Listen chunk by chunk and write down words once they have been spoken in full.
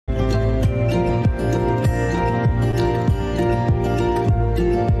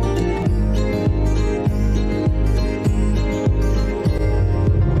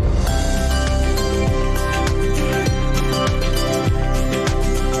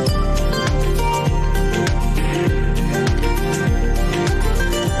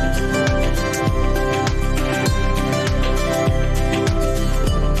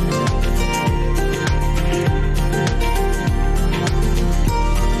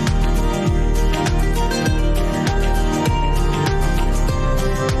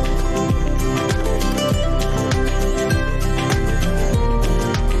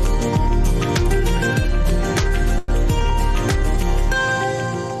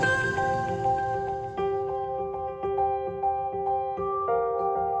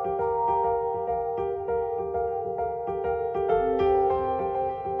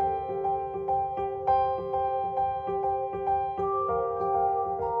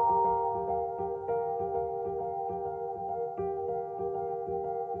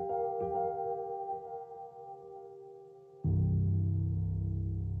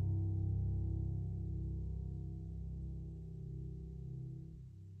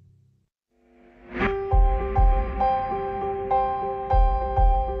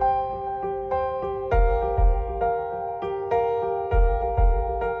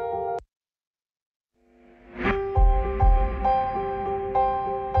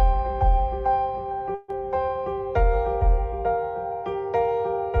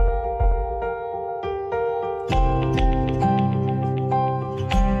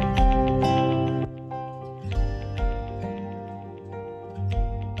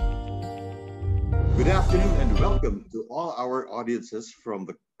Good afternoon and welcome to all our audiences from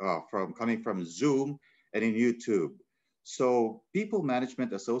coming from Zoom and in YouTube. So, People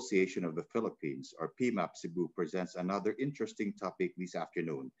Management Association of the Philippines, or Pmap Cebu, presents another interesting topic this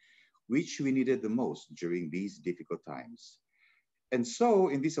afternoon, which we needed the most during these difficult times. And so,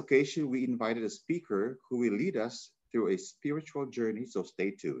 in this occasion, we invited a speaker who will lead us through a spiritual journey. So,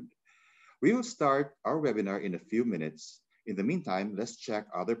 stay tuned. We will start our webinar in a few minutes. In the meantime, let's check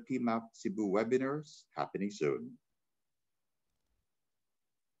other PMAP Cebu webinars happening soon.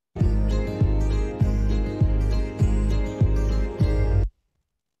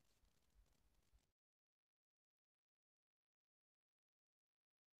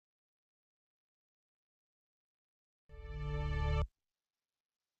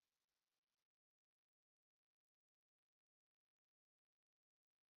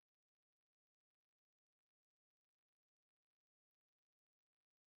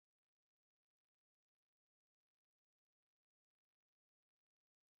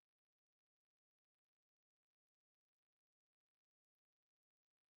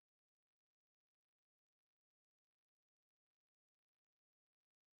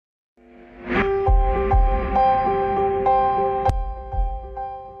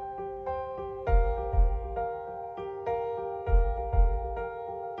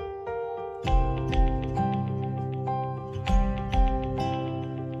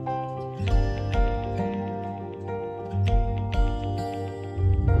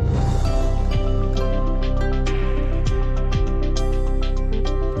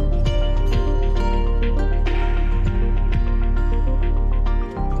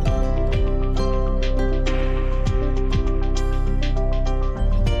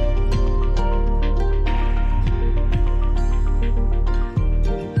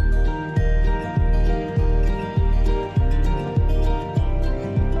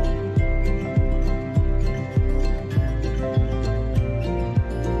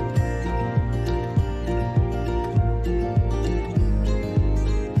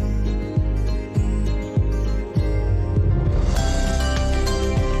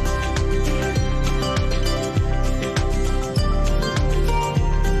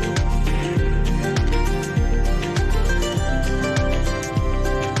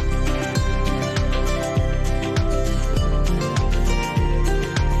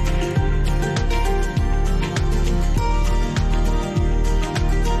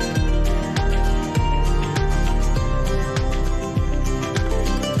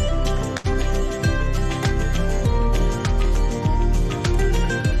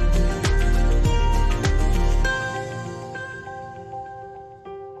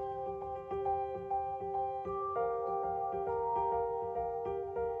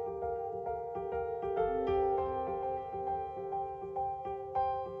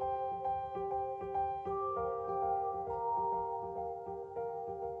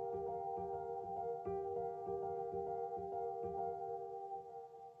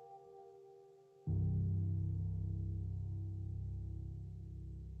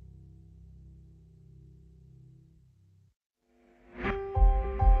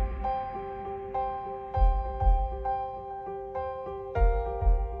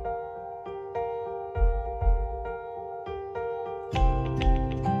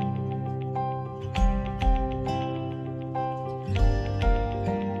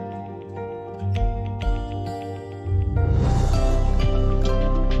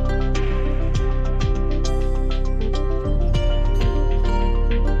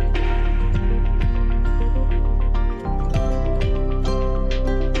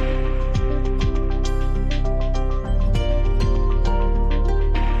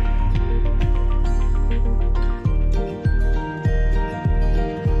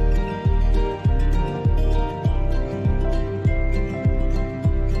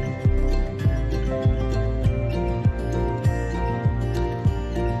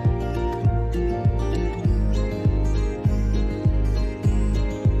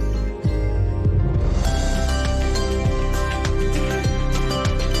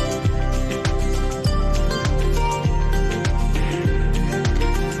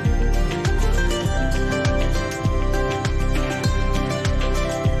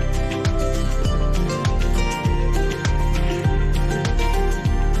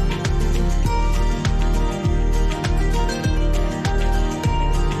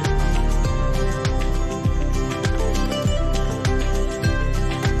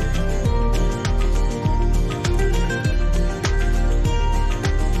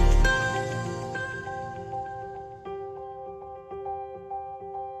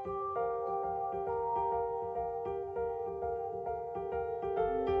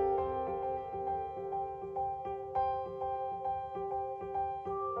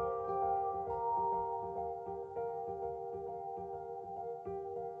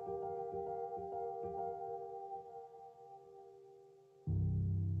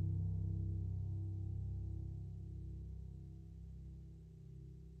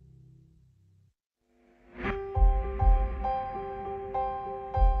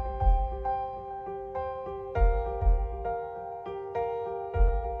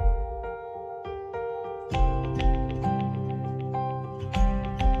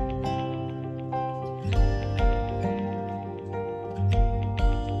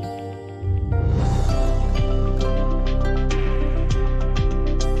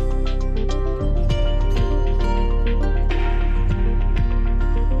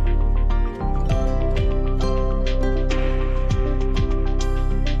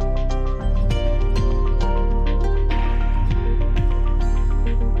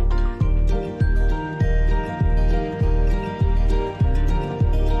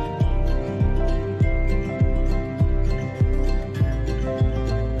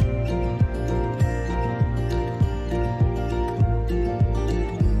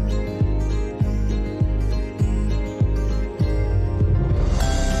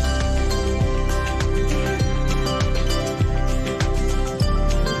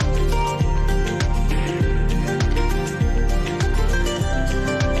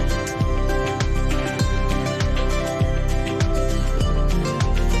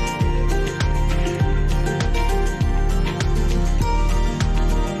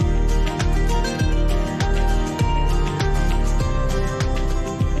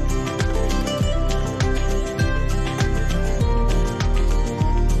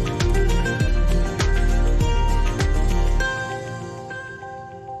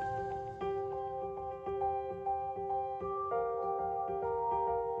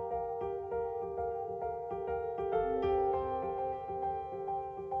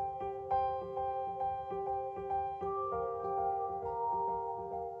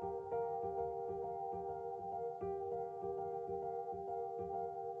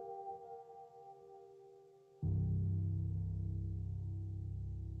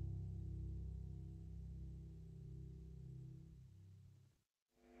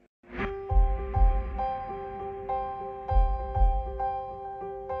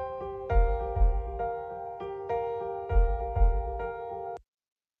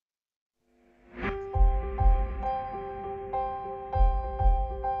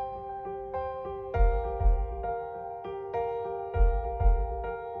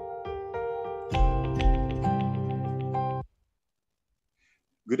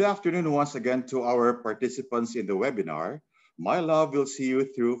 Good afternoon once again to our participants in the webinar. My love will see you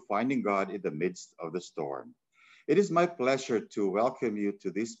through finding God in the midst of the storm. It is my pleasure to welcome you to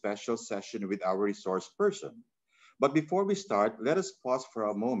this special session with our resource person. But before we start, let us pause for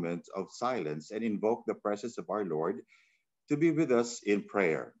a moment of silence and invoke the presence of our Lord to be with us in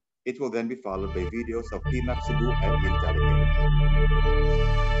prayer. It will then be followed by videos of Pmap Cebu and Intelligate.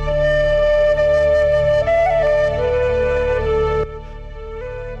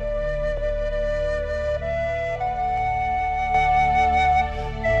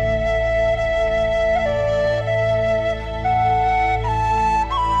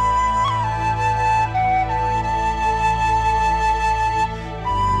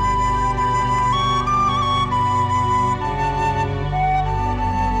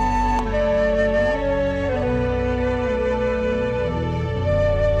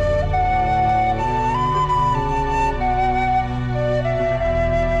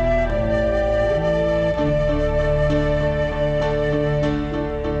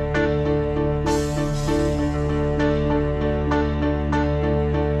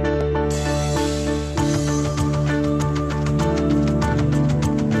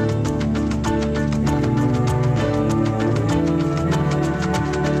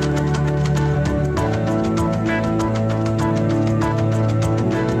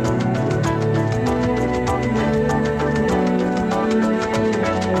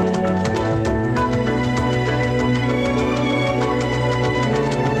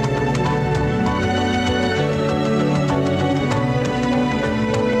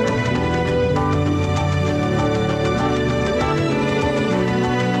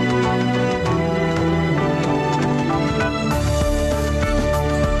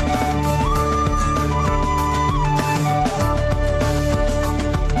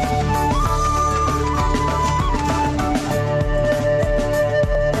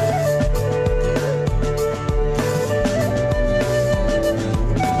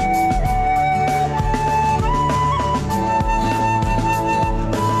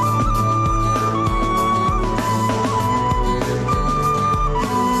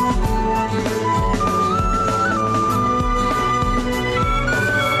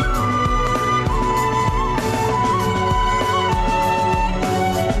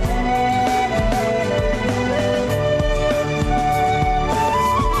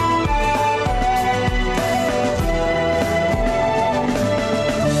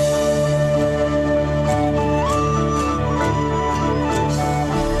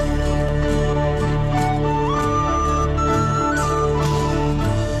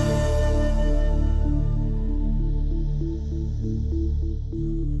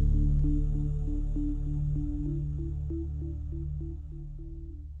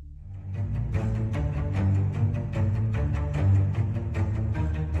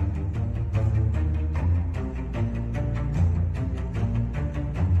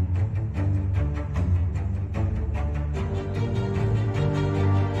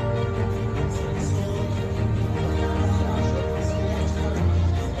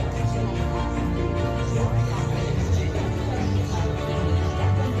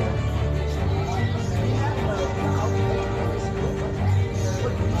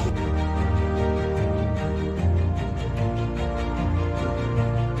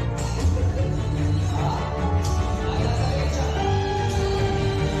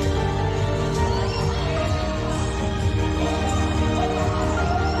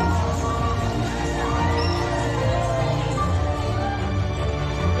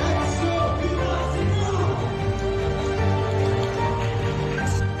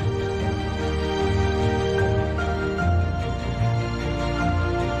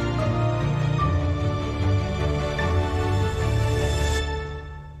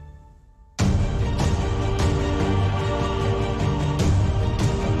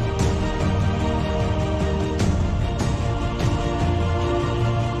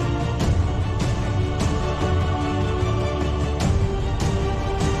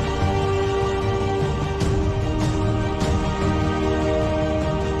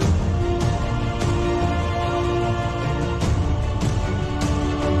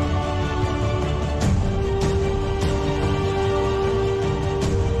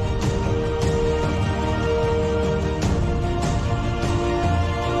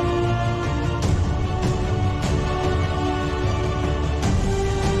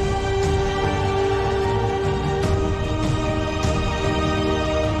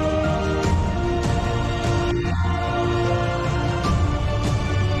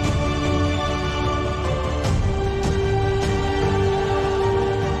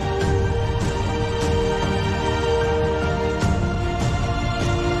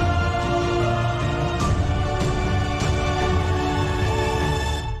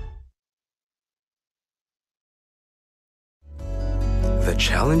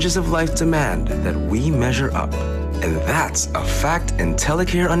 challenges of life demand that we measure up. And that's a fact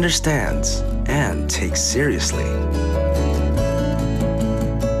IntelliCare understands and takes seriously.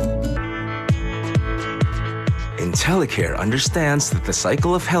 IntelliCare understands that the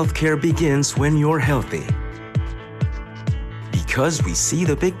cycle of healthcare begins when you're healthy. Because we see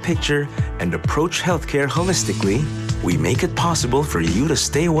the big picture and approach healthcare holistically, we make it possible for you to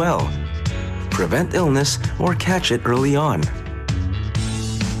stay well, prevent illness, or catch it early on.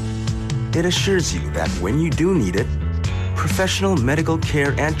 It assures you that when you do need it, professional medical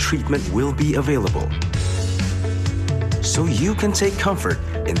care and treatment will be available. So you can take comfort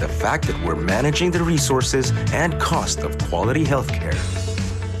in the fact that we're managing the resources and cost of quality healthcare.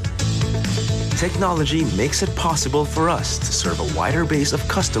 Technology makes it possible for us to serve a wider base of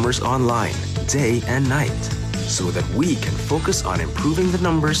customers online, day and night, so that we can focus on improving the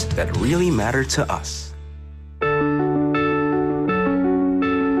numbers that really matter to us.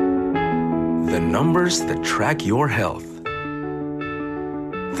 The numbers that track your health,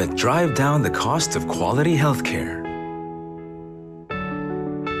 that drive down the cost of quality healthcare,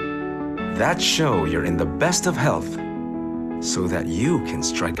 that show you're in the best of health, so that you can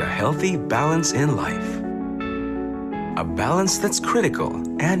strike a healthy balance in life. A balance that's critical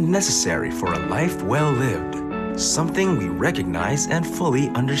and necessary for a life well lived, something we recognize and fully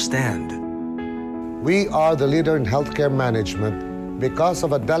understand. We are the leader in healthcare management because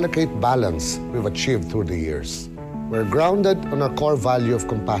of a delicate balance we've achieved through the years. We're grounded on our core value of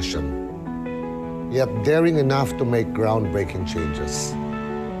compassion, yet daring enough to make groundbreaking changes.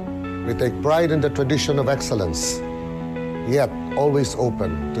 We take pride in the tradition of excellence, yet always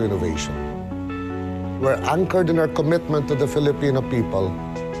open to innovation. We're anchored in our commitment to the Filipino people,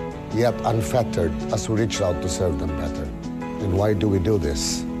 yet unfettered as we reach out to serve them better. And why do we do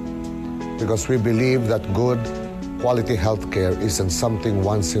this? Because we believe that good, quality healthcare isn't something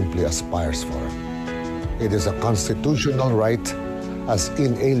one simply aspires for. It is a constitutional right as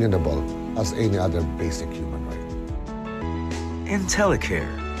inalienable as any other basic human right. IntelliCare,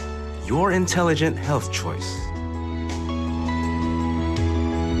 your intelligent health choice.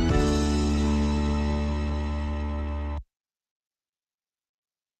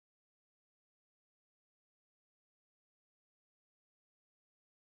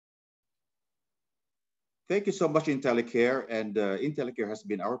 Thank you so much, IntelliCare. And IntelliCare has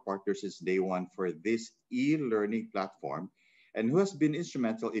been our partner since day one for this e-learning platform and who has been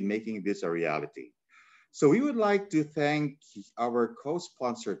instrumental in making this a reality. So we would like to thank our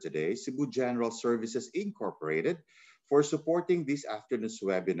co-sponsor today, Cebu General Services Incorporated, for supporting this afternoon's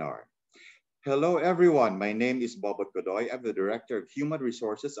webinar. Hello, everyone. My name is Bobot Godoy. I'm the Director of Human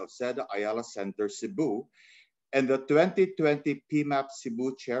Resources of SEDA Ayala Center, Cebu, and the 2020 Pmap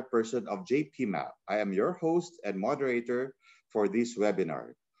Cebu Chairperson of JPMap. I am your host and moderator for this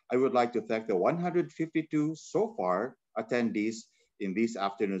webinar. I would like to thank the 152 so far attendees in this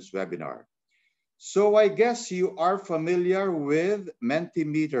afternoon's webinar. So I guess you are familiar with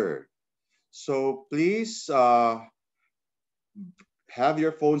Mentimeter. So please have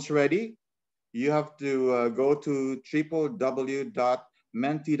your phones ready. You have to go to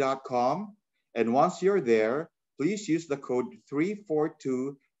www.menti.com. And once you're there, please use the code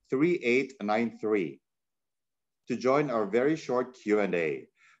 3423893 to join our very short Q&A.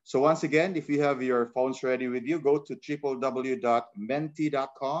 So once again, if you have your phones ready with you, go to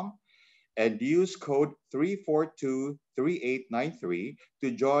www.menti.com and use code 3423893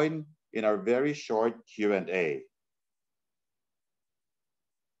 to join in our very short Q&A.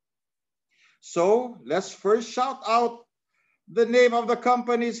 So let's first shout out the name of the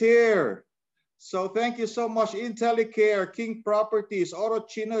companies here. So thank you so much, IntelliCare, King Properties,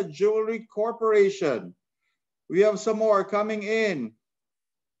 Orochina Jewelry Corporation. We have some more coming in.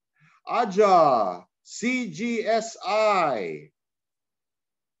 Aja, CGSI.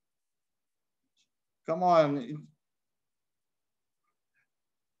 Come on.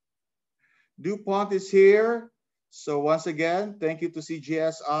 DuPont is here. So once again, thank you to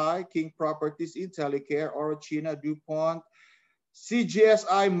CGSI, King Properties, IntelliCare, Orochina, DuPont,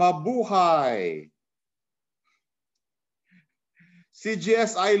 CGSI Mabuhay,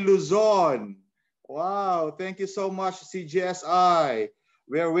 CGSI Luzon. Wow, thank you so much, CGSI.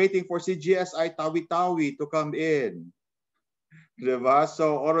 We are waiting for CGSI Tawi-Tawi to come in. Diba?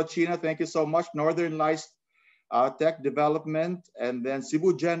 So Orochina, thank you so much. Northern Lights Tech Development, and then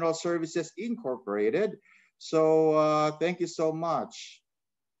Cebu General Services Incorporated. So thank you so much.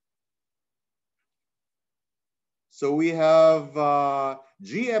 So we have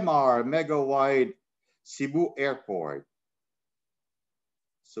GMR Mega Wide Cebu Airport.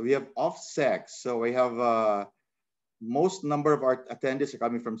 So we have OFSEC. So we have most number of our attendees are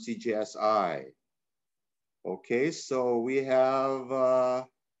coming from CGSI. Okay, so we have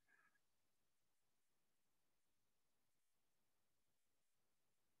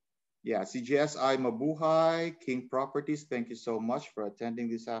yeah, CGSI Mabuhay, King Properties, thank you so much for attending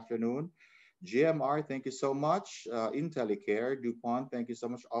this afternoon. GMR, thank you so much. Intellicare, DuPont, thank you so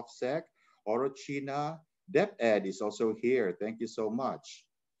much. OffSec, Orochina, DepEd is also here. Thank you so much.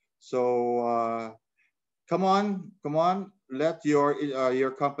 So come on, let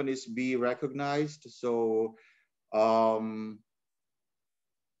your companies be recognized. So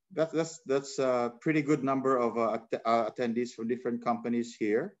that's a pretty good number of attendees from different companies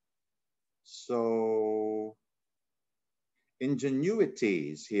here. So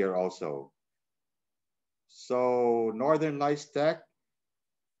Ingenuity is here also. So Northern Lights Tech.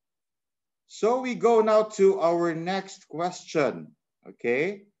 So we go now to our next question.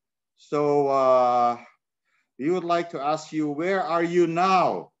 Okay. So we would like to ask you, where are you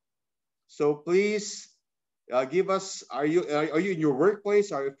now? So please give us, are you in your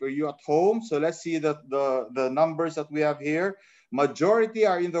workplace? Are you at home? So let's see the numbers that we have here. Majority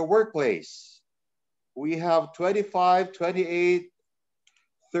are in the workplace. We have 25, 28,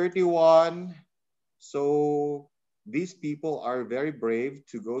 31. So these people are very brave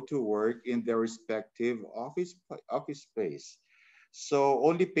to go to work in their respective office space. So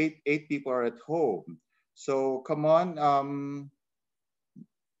only 8 people are at home. So come on,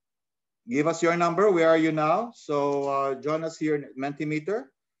 give us your number. Where are you now? So join us here in Mentimeter.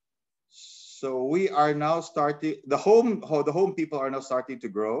 So we are now starting, the home people are now starting to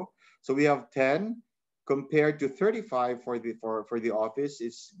grow. So we have 10 compared to 35 for the office.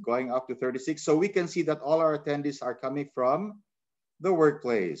 It's going up to 36. So we can see that all our attendees are coming from the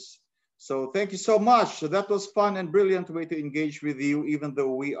workplace. So thank you so much. So that was fun and brilliant way to engage with you, even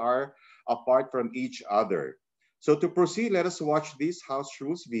though we are apart from each other. So to proceed, let us watch this house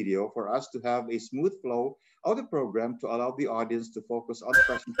rules video for us to have a smooth flow of the program to allow the audience to focus on the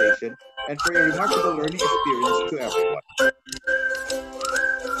presentation and for a remarkable learning experience to everyone.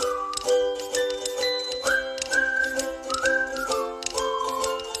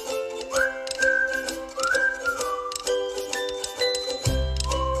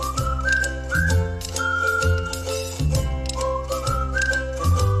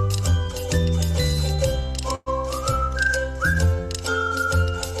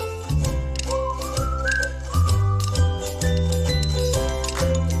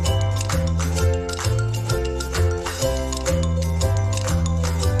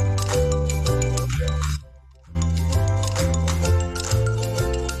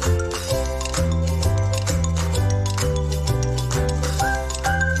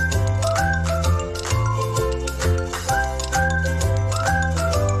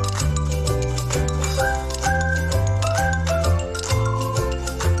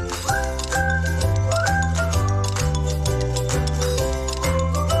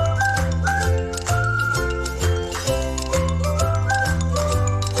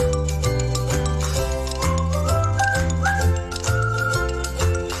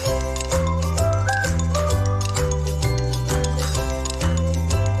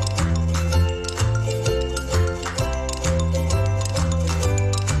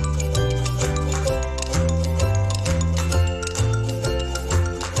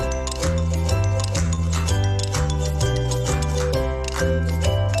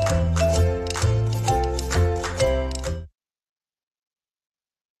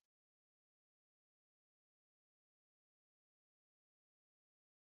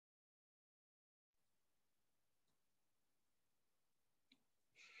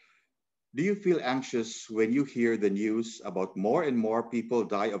 Do you feel anxious when you hear the news about more and more people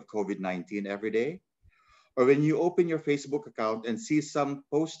die of COVID-19 every day? Or when you open your Facebook account and see some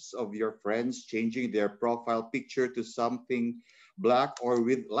posts of your friends changing their profile picture to something black or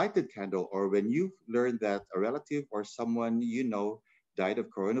with lighted candle, or when you learn that a relative or someone you know died of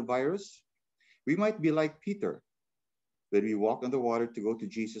coronavirus? We might be like Peter when we walked on the water to go to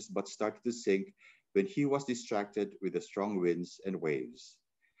Jesus but started to sink when he was distracted with the strong winds and waves.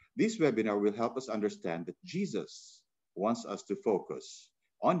 This webinar will help us understand that Jesus wants us to focus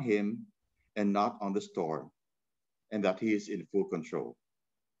on him and not on the storm, and that he is in full control.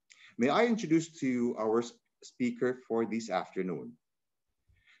 May I introduce to you our speaker for this afternoon.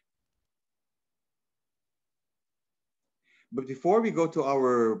 But before we go to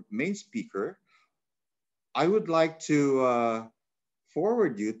our main speaker, I would like to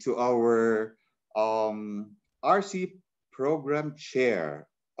forward you to our RC program chair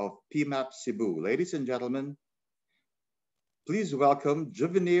of Pmap Cebu. Ladies and gentlemen, please welcome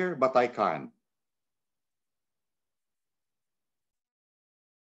Juvenir Bataykan.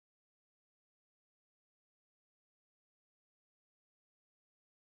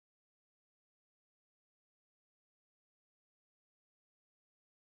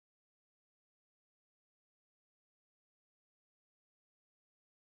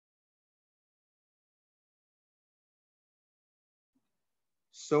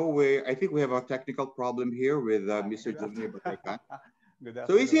 I think we have a technical problem here with Mr. Good Junior afternoon. Bataycan. Good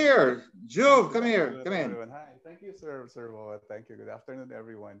So he's afternoon. here. Hi, Joe, good come here. afternoon, Come in. everyone. Hi, thank you, Sir Wawa. Thank you. Good afternoon,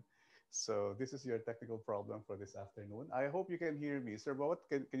 everyone. So this is your technical problem for this afternoon. I hope you can hear me. Sir Wawa,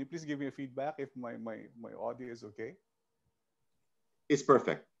 can you please give me a feedback if my audio is okay? It's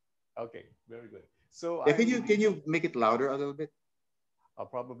perfect. Okay, very good. So Yeah, I'm can you make it louder a little bit? I'll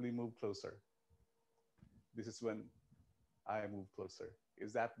probably move closer. This is when I move closer.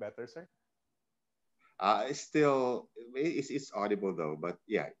 Is that better, sir? It's still it's audible though, but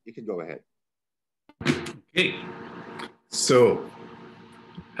yeah, you can go ahead. Okay. So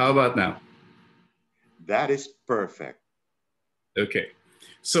how about now? That is perfect. Okay.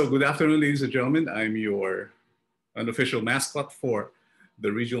 So good afternoon, ladies and gentlemen. I'm your unofficial mascot for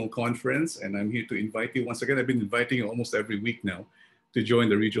the regional conference, and I'm here to invite you once again. I've been inviting you almost every week now to join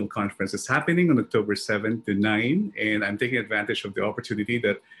the regional conference. It's happening on October 7th to 9, and I'm taking advantage of the opportunity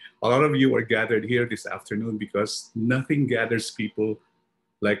that a lot of you are gathered here this afternoon because nothing gathers people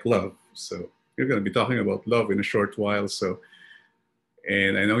like love. So we're going to be talking about love in a short while. So,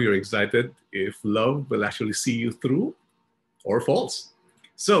 and I know you're excited if love will actually see you through or false.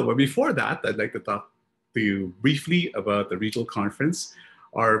 So, but before that, I'd like to talk to you briefly about the regional conference.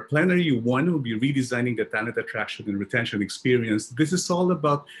 Our plenary one will be redesigning the talent attraction and retention experience. This is all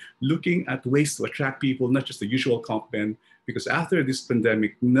about looking at ways to attract people, not just the usual comp men, because after this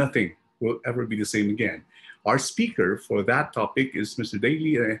pandemic, nothing will ever be the same again. Our speaker for that topic is Mr.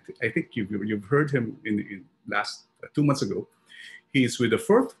 Daly. I think you've heard him in last 2 months ago. He's with the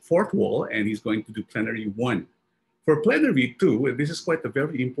fourth wall, and he's going to do plenary one. For plenary two, and this is quite a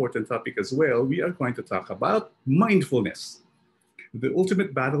very important topic as well, we are going to talk about mindfulness, the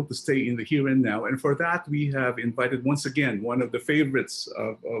ultimate battle to stay in the here and now. And for that, we have invited once again one of the favorites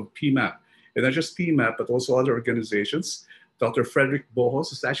of Pmap, and not just Pmap, but also other organizations. Dr. Frederick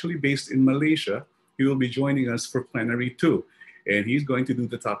Bohos is actually based in Malaysia. He will be joining us for plenary two, and he's going to do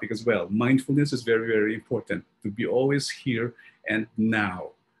the topic as well. Mindfulness is very, very important to be always here and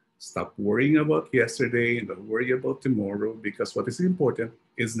now. Stop worrying about yesterday and don't worry about tomorrow, because what is important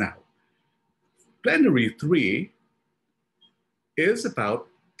is now. Plenary three is about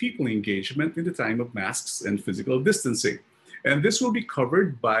people engagement in the time of masks and physical distancing. And this will be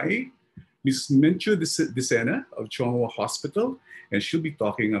covered by Ms. Minchu Dicena of Chongwa Hospital, and she'll be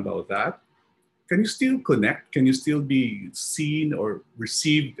talking about that. Can you still connect? Can you still be seen or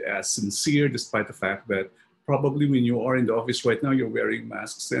received as sincere despite the fact that probably when you are in the office right now, you're wearing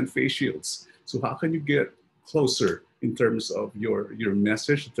masks and face shields? So how can you get closer in terms of your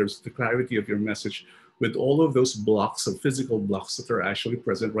message, in terms of the clarity of your message with all of those blocks of physical blocks that are actually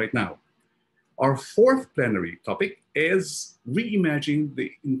present right now? Our fourth plenary topic is reimagining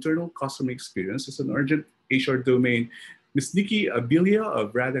the internal customer experience as an urgent HR domain. Ms. Nikki Abilia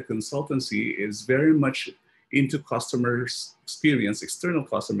of Rada Consultancy is very much into customer experience, external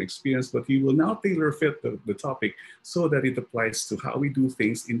customer experience, but we will now tailor fit the topic so that it applies to how we do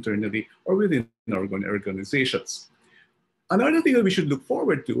things internally or within our organizations. Another thing that we should look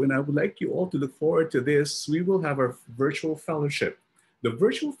forward to, and I would like you all to look forward to this, we will have our virtual fellowship. The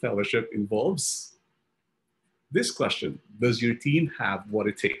virtual fellowship involves this question: does your team have what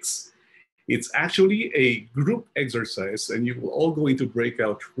it takes? It's actually a group exercise, and you will all go into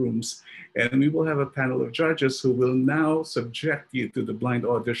breakout rooms, and we will have a panel of judges who will now subject you to the blind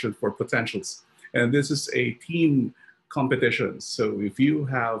audition for potentials. And this is a team competition. So if you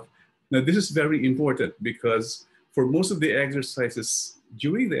have, now this is very important because for most of the exercises,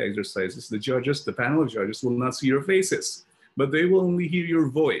 during the exercises, the judges, the panel of judges will not see your faces, but they will only hear your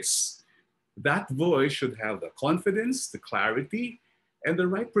voice. That voice should have the confidence, the clarity, and the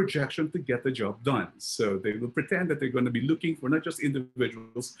right projection to get the job done. So they will pretend that they're going to be looking for not just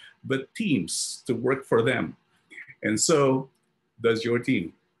individuals, but teams to work for them. And so, does your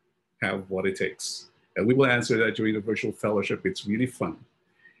team have what it takes? And we will answer that during the virtual fellowship. It's really fun.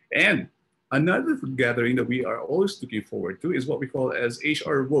 And another gathering that we are always looking forward to is what we call as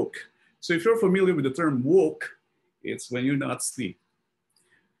HR woke. So if you're familiar with the term woke, it's when you're not asleep.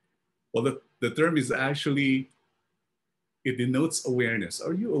 Well, the term is actually, it denotes awareness.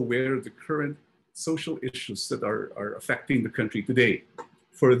 Are you aware of the current social issues that are affecting the country today?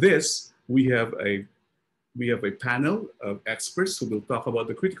 For this, we have a panel of experts who will talk about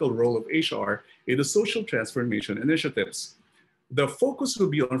the critical role of HR in the social transformation initiatives. The focus will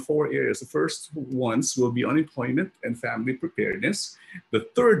be on 4 areas. The first ones will be on employment and family preparedness. The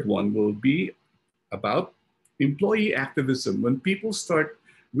third one will be about employee activism. When people start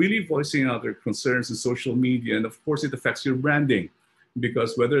really voicing out their concerns in social media, and of course it affects your branding,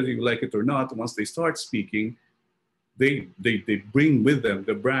 because whether you like it or not, once they start speaking, they bring with them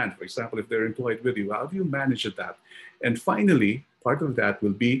the brand. For example, if they're employed with you, how do you manage that? And finally, part of that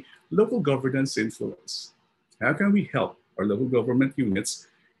will be local governance influence. How can we help our local government units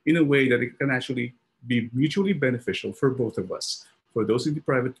in a way that it can actually be mutually beneficial for both of us, for those in the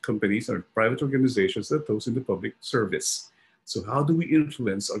private companies or private organizations, and those in the public service? So how do we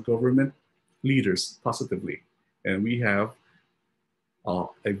influence our government leaders positively? And we have a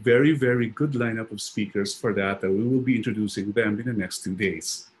very, very good lineup of speakers for that, we will be introducing them in the next 2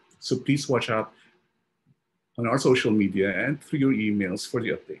 days. So please watch out on our social media and through your emails for the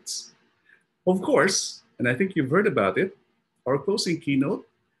updates. Of course, and I think you've heard about it, our closing keynote,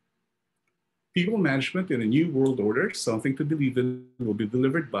 People Management in a New World Order, Something to Believe in, will be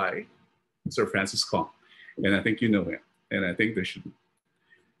delivered by Sir Francis Kong. And I think you know him. And I think there should be.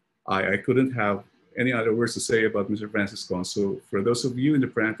 I couldn't have any other words to say about Mr. Francis Kong. So for those of you in the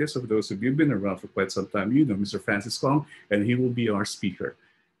practice, or for those of you who've been around for quite some time, you know Mr. Francis Kong, and he will be our speaker.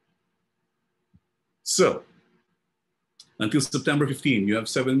 So until September 15, you have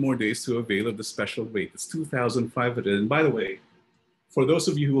 7 more days to avail of the special rate. It's 2,500. And by the way, for those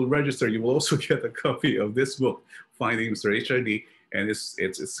of you who will register, you will also get a copy of this book, Finding Mr. HRD, and it's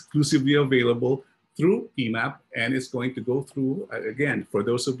exclusively available through Pmap, and it's going to go through, again, for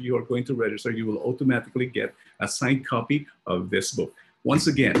those of you who are going to register, you will automatically get a signed copy of this book. Once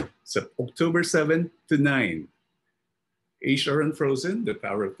again, so October 7 to 9, HR Unfrozen, The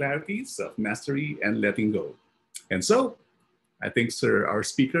Power of Clarity, Self-Mastery, and Letting Go. And so, I think, sir, our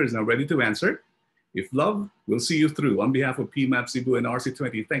speaker is now ready to answer. If love, we'll see you through. On behalf of Pmap Cebu and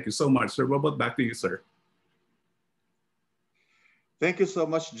RC20, thank you so much, sir. Robot, back to you, sir. Thank you so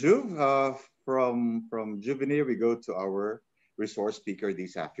much, Juve. From Juvenile, we go to our resource speaker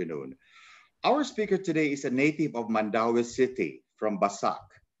this afternoon. Our speaker today is a native of Mandaue City from Basak.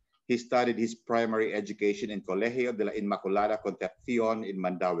 He studied his primary education in Colegio de la Inmaculada Concepcion in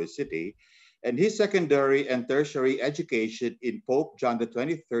Mandaue City, and his secondary and tertiary education in Pope John the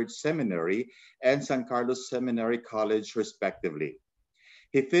 23rd Seminary and San Carlos Seminary College, respectively.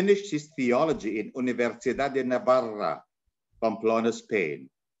 He finished his theology in Universidad de Navarra, Pamplona, Spain,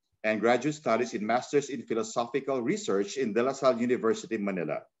 and graduate studies in Masters in Philosophical Research in De La Salle University,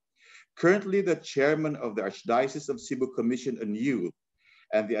 Manila. Currently the chairman of the Archdiocese of Cebu Commission on Youth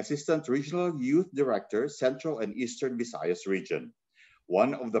and the Assistant Regional Youth Director, Central and Eastern Visayas Region.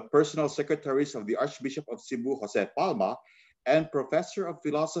 One of the personal secretaries of the Archbishop of Cebu, Jose Palma, and Professor of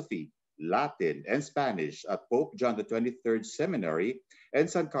Philosophy, Latin, and Spanish at Pope John the 23rd Seminary and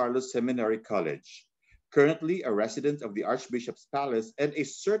San Carlos Seminary College. Currently a resident of the Archbishop's Palace and a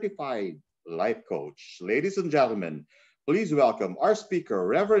certified life coach. Ladies and gentlemen, please welcome our speaker,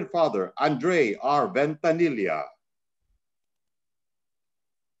 Reverend Father Andre R. Ventanilla.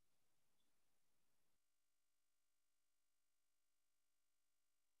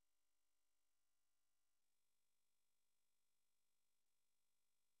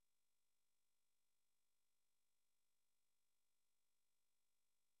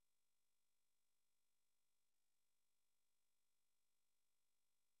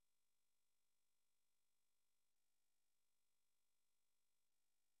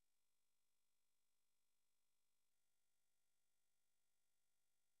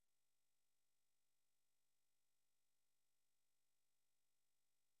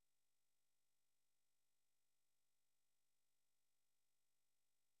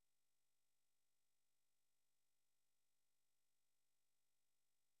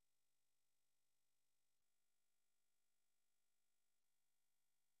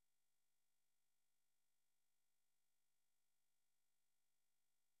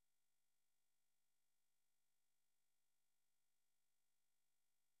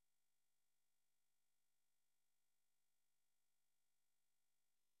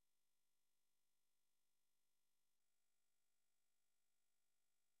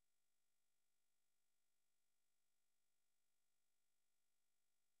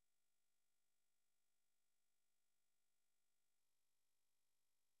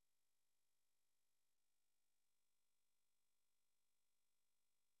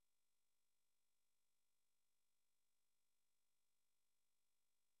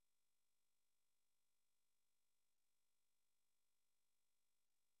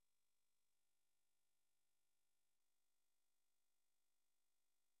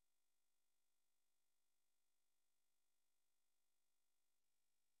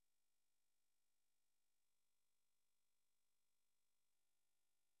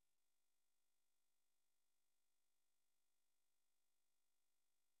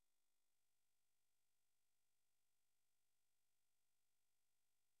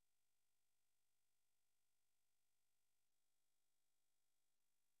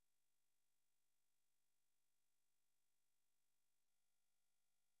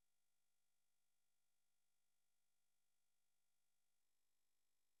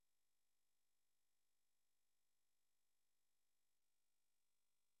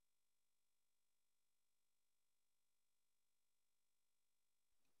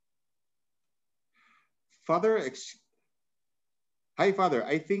 Father, hi, Father.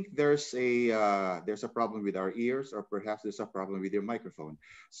 I think there's a problem with our ears, or perhaps there's a problem with your microphone.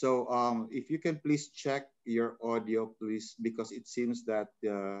 So if you can please check your audio, please, because it seems that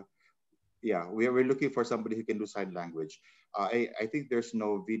yeah, we're looking for somebody who can do sign language. I think there's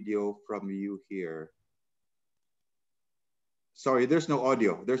no video from you here. Sorry, there's no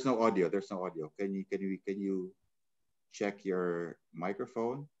audio. There's no audio. There's no audio. Can you check your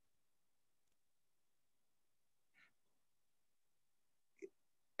microphone?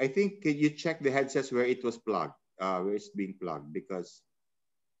 I think can you check the headsets where it was plugged, where it's being plugged, because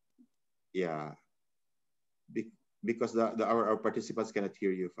yeah, be, because our participants cannot hear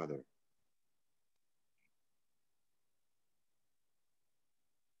you, Father.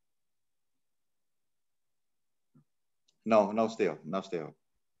 No, no, still, no, still.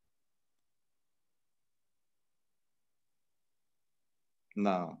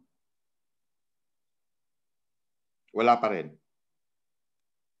 No, wala pa rin.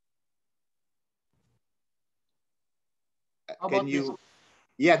 How Can about this? you?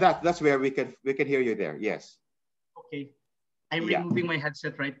 Yeah, that's where we can hear you there. Yes. Okay. I'm Yeah. removing my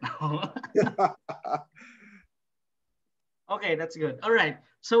headset right now. Okay, that's good. All right.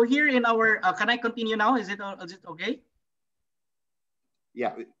 So here in our, can I continue now? Is it okay?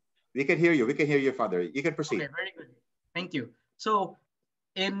 Yeah, we can hear you. We can hear you, Father. You can Okay, proceed. very good. Thank you. So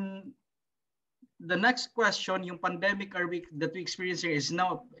in the next question, yung pandemic that we experience here is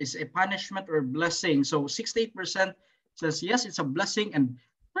a punishment or blessing. So 68% says yes, it's a blessing, and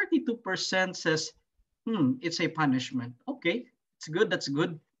 32% says it's a punishment. Okay, it's good. That's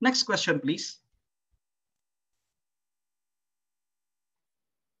good. Next question, please.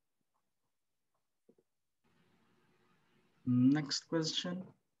 Next question.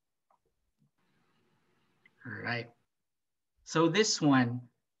 All right. So this one,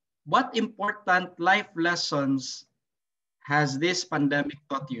 what important life lessons has this pandemic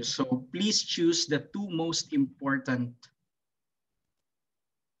taught you? So please choose the two most important.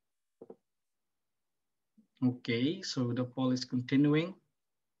 Okay, so the poll is continuing.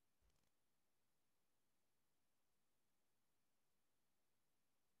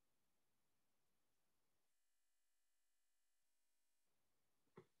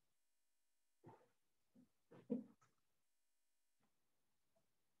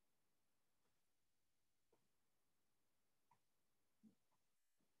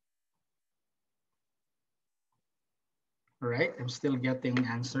 All right, I'm still getting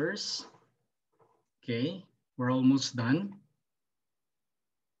answers. Okay, we're almost done.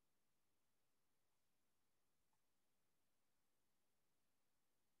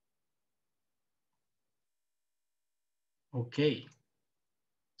 Okay,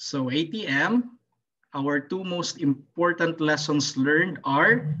 so ATM, our two most important lessons learned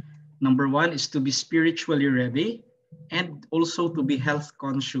are, number one is to be spiritually ready and also to be health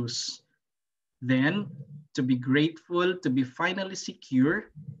conscious. Then to be grateful, to be finally secure,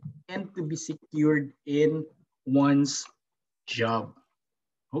 and to be secured in one's job.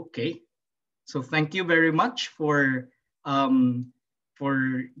 Okay, so thank you very much for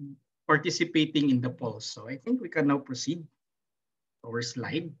participating in the poll. So I think we can now proceed to our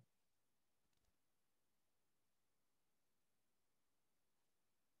slide.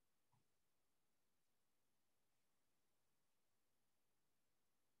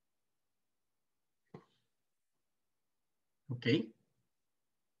 Okay.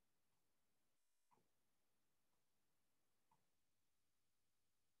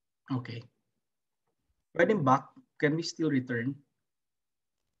 Okay. Pwedeng back, can we still return?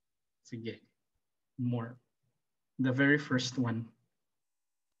 Sige. More. The very first one.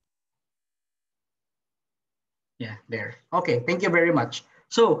 Yeah, there. Okay, thank you very much.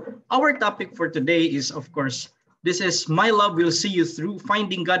 So our topic for today is, of course, this is My Love Will See You Through,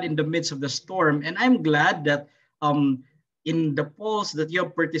 Finding God in the Midst of the Storm. And I'm glad that in the polls that you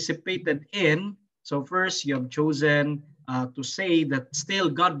have participated in, so first you have chosen to say that still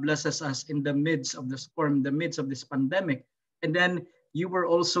God blesses us in the midst of the storm, in the midst of this pandemic. And then you were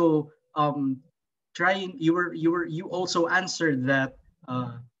also you also answered that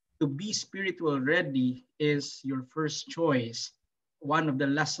to be spiritual ready is your first choice, one of the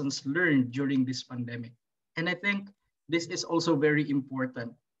lessons learned during this pandemic. And I think this is also very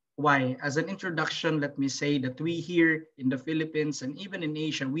important. Why? As an introduction, let me say that we here in the Philippines and even in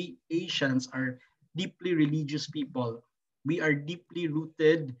Asia, we Asians are deeply religious people. We are deeply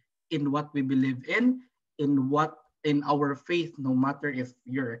rooted in what we believe in our faith, no matter if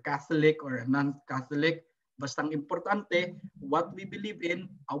you're a Catholic or a non-Catholic. Bastang importante, what we believe in,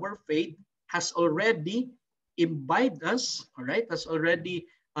 our faith has already imbibed us, all right, has already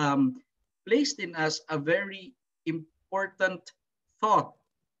placed in us a very important thought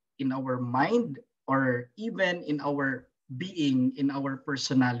in our mind or even in our being, in our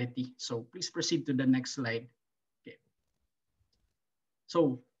personality. So please proceed to the next slide. Okay.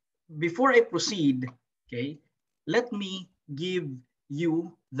 So before I proceed, okay, let me give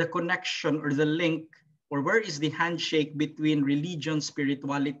you the connection or the link or where is the handshake between religion,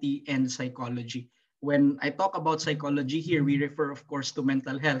 spirituality, and psychology. When I talk about psychology here, we refer, of course, to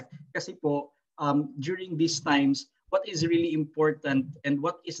mental health. Kasi po, during these times, what is really important and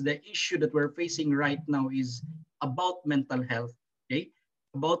what is the issue that we're facing right now is about mental health. Okay,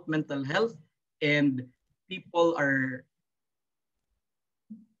 about mental health, and people are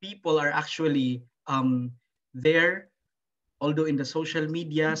actually there. Although in the social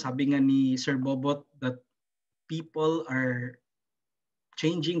media, sabi nga ni Sir Bobot that people are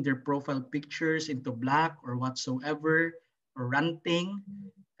changing their profile pictures into black or whatsoever, or ranting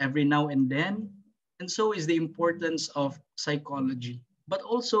every now and then. And so is the importance of psychology. But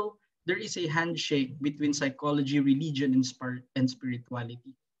also, there is a handshake between psychology, religion, and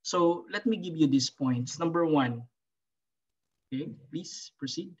spirituality. So let me give you these points. Number one, okay, please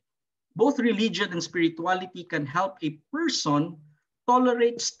proceed. Both religion and spirituality can help a person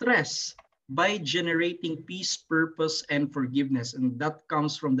tolerate stress by generating peace, purpose, and forgiveness. And that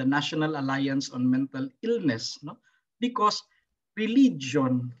comes from the National Alliance on Mental Illness. No? Because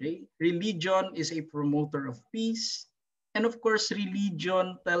religion, okay, religion is a promoter of peace. And of course,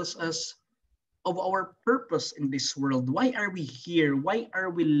 religion tells us of our purpose in this world. Why are we here? Why are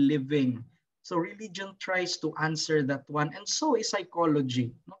we living? So religion tries to answer that one. And so is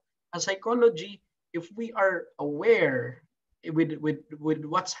psychology. No? And psychology, if we are aware with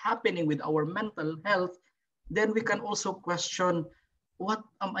what's happening with our mental health, then we can also question, what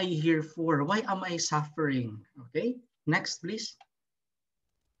am I here for? Why am I suffering? Okay, next please.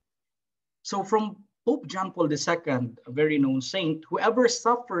 So from Pope John Paul II, a very known saint, whoever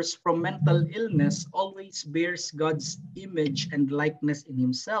suffers from mental illness always bears God's image and likeness in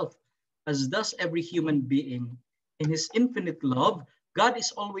himself, as does every human being. In his infinite love, God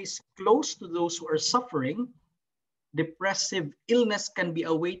is always close to those who are suffering. Depressive illness can be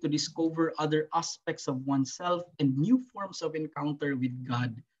a way to discover other aspects of oneself and new forms of encounter with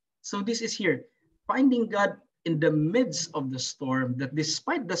God. So this is here, finding God in the midst of the storm, that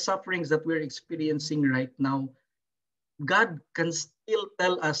despite the sufferings that we're experiencing right now, God can still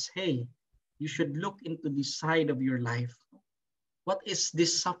tell us, hey, you should look into this side of your life. What is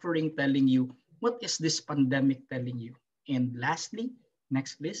this suffering telling you? What is this pandemic telling you? And lastly,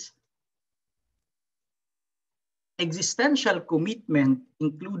 next please. Existential commitment,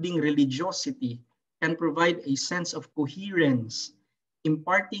 including religiosity, can provide a sense of coherence,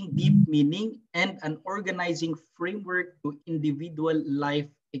 imparting deep meaning and an organizing framework to individual life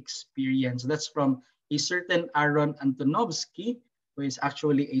experience. That's from a certain Aaron Antonovsky, who is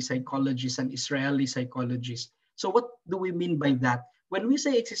actually a psychologist, an Israeli psychologist. So what do we mean by that? When we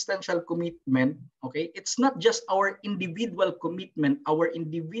say existential commitment, okay, it's not just our individual commitment, our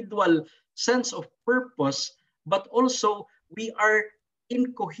individual sense of purpose, but also we are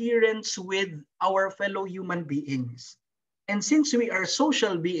in coherence with our fellow human beings. And since we are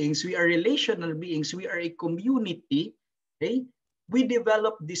social beings, we are relational beings, we are a community, okay, we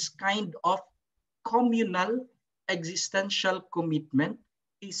develop this kind of communal existential commitment,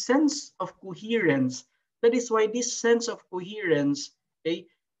 a sense of coherence. That is why this sense of coherence, okay,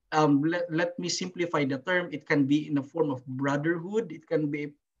 let me simplify the term. It can be in a form of brotherhood. It can be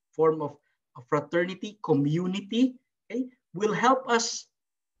a form of fraternity, community, okay, will help us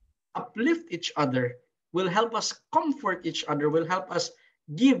uplift each other, will help us comfort each other, will help us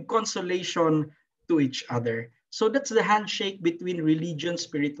give consolation to each other. So that's the handshake between religion,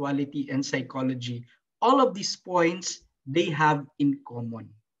 spirituality, and psychology. All of these points, they have in common.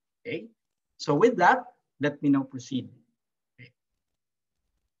 Okay? So with that, let me now proceed. Okay.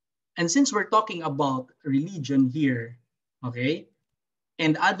 And since we're talking about religion here, okay,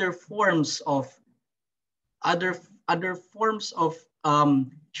 and other forms of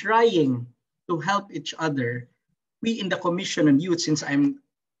trying to help each other, we in the Commission on Youth, since I'm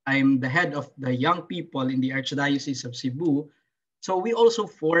the head of the young people in the Archdiocese of Cebu, so we also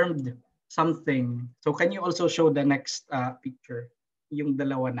formed something. So can you also show the next picture? Yung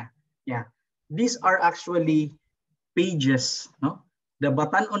dalawa na. Yeah. These are actually pages, no? The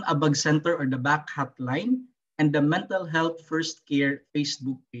Batanon Abag Center or the Back Hotline and the Mental Health First Care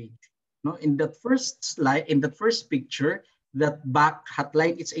Facebook page. No, in that first slide, in that first picture, that back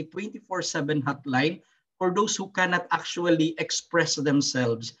hotline, it's a 24/7 hotline for those who cannot actually express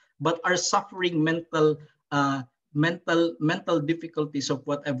themselves but are suffering mental difficulties of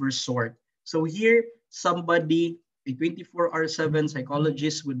whatever sort. So here, somebody, a 24/7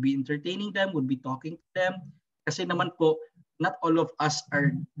 psychologist would be entertaining them, would be talking to them. Kasi naman po, not all of us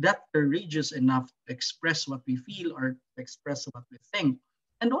are that courageous enough to express what we feel or to express what we think.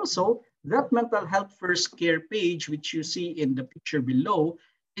 And also, that mental health first care page, which you see in the picture below,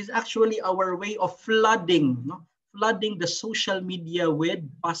 is actually our way of flooding, no? Flooding the social media with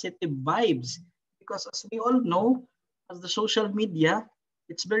positive vibes. Because as we all know, as the social media,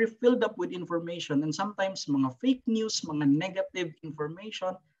 it's very filled up with information and sometimes mga fake news, mga negative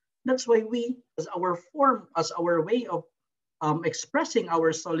information. That's why we, as our form, as our way of expressing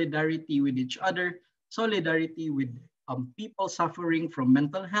our solidarity with each other, solidarity with people suffering from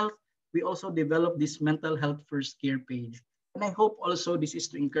mental health, we also develop this mental health first care page. And I hope also this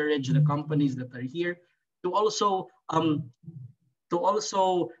is to encourage the companies that are here to also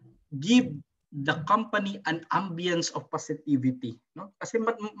give the company an ambience of positivity. No? Kasi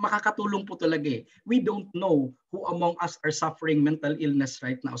makakatulong po talaga eh. We don't know who among us are suffering mental illness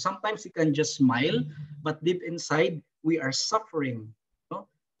right now. Sometimes we can just smile, but deep inside, we are suffering.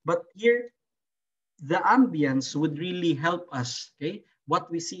 No? But here, the ambience would really help us. Okay? What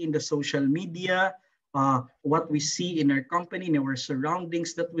we see in the social media, what we see in our company, in our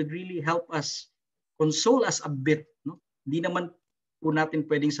surroundings, that would really help us, console us a bit. No? Di naman po natin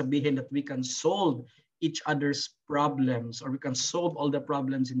pwedeng sabihin that we can solve each other's problems or we can solve all the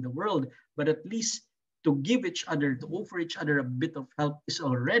problems in the world, but at least to give each other, to offer each other a bit of help is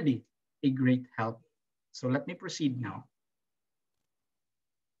already a great help. So let me proceed now.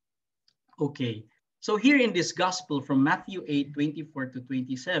 Okay, so here in this gospel from Matthew 8:24 to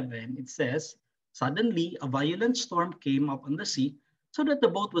 27, it says, "Suddenly a violent storm came up on the sea so that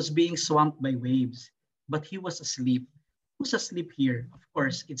the boat was being swamped by waves, but he was asleep." Who's asleep here? Of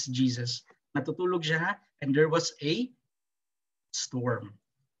course, it's Jesus. Natutulog siya, and there was a storm.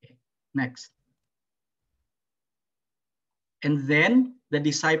 Okay. Next. And then the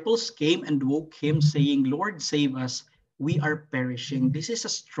disciples came and woke him, saying, "Lord, save us. We are perishing." This is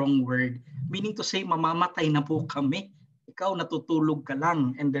a strong word, meaning to say, mamamatay na po kami. Ikaw natutulog ka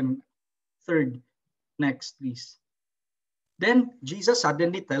lang. And then third, next please. Then Jesus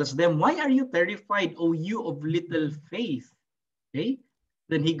suddenly tells them, "Why are you terrified, O you of little faith?" Okay?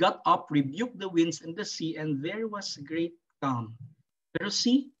 Then he got up, rebuked the winds and the sea, and there was great calm. Pero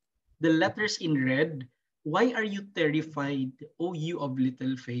see, the letters in red, "Why are you terrified, O you of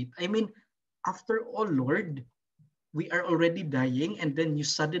little faith?" I mean, after all, Lord, we are already dying, and then you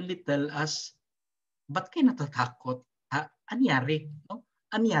suddenly tell us, ba't kayo natatakot? Anyari? No?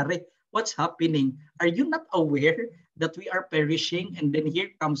 Anyari? What's happening? Are you not aware that we are perishing? And then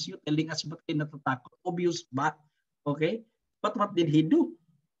here comes you telling us, ba't kayo natatakot? Obvious ba? Okay? But what did he do?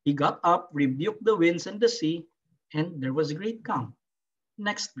 He got up, rebuked the winds and the sea, and there was great calm.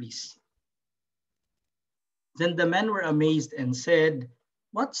 Next, please. Then the men were amazed and said,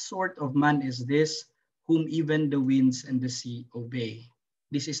 "What sort of man is this, whom even the winds and the sea obey?"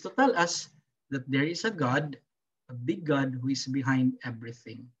 This is to tell us that there is a God, a big God who is behind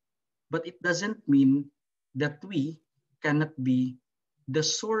everything. But it doesn't mean that we cannot be the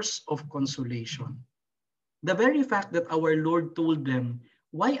source of consolation. The very fact that our Lord told them,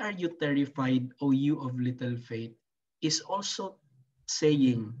 "Why are you terrified, O you of little faith?" is also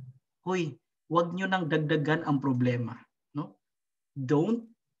saying, "Hoy, wag nyo nang dagdagan ang problema." No? Don't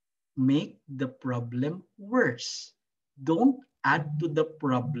make the problem worse. Don't add to the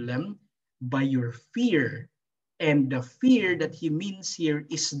problem by your fear. And the fear that he means here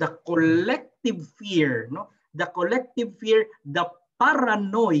is the collective fear. No? The collective fear, the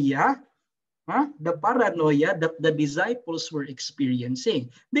paranoia, the paranoia that the disciples were experiencing,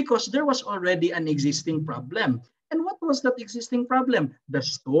 because there was already an existing problem. And what was that existing problem? The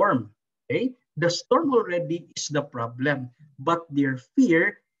storm. Okay? The storm already is the problem, but their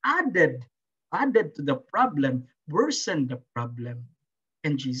fear added to the problem, worsened the problem.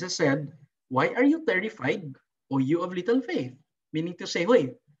 And Jesus said, "Why are you terrified, O you of little faith?" Meaning to say,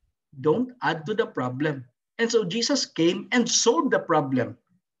 "Wait, don't add to the problem." And so Jesus came and solved the problem,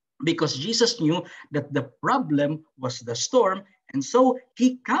 because Jesus knew that the problem was the storm, and so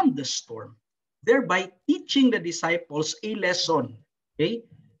he calmed the storm, thereby teaching the disciples a lesson. Okay?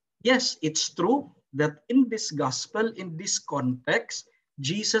 Yes, it's true that in this gospel, in this context,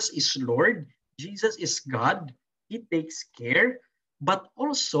 Jesus is Lord, Jesus is God, he takes care, but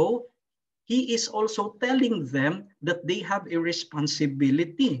also he is also telling them that they have a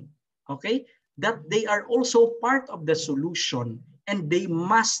responsibility, okay? That they are also part of the solution and they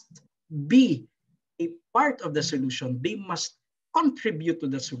must be a part of the solution. They must contribute to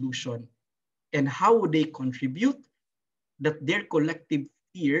the solution. And how would they contribute? That their collective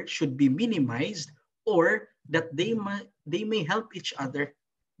fear should be minimized, or that they may help each other.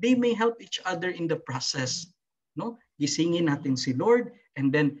 They may help each other in the process. No? Gisingin natin si Lord,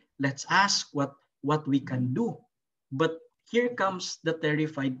 and then let's ask what we can do. But here comes the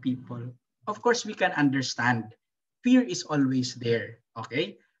terrified people. Of course, we can understand. Fear is always there.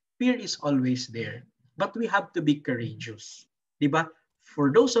 Okay? Fear is always there. But we have to be courageous. Diba? For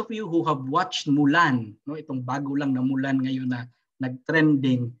those of you who have watched Mulan, no, itong bago lang na Mulan ngayon na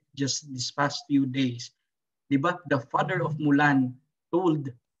nag-trending just this past few days, diba? The father of Mulan told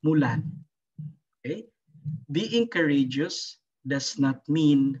Mulan, okay, being courageous does not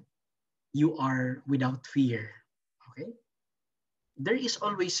mean you are without fear. Okay? There is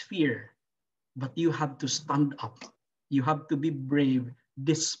always fear, but you have to stand up. You have to be brave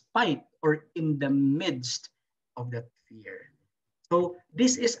despite or in the midst of that fear. So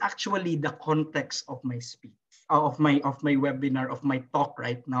this is actually the context of my speech, of my webinar, of my talk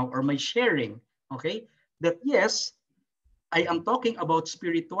right now, or my sharing. Okay, that yes, I am talking about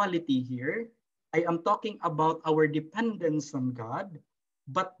spirituality here. I am talking about our dependence on God,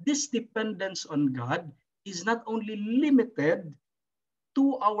 but this dependence on God is not only limited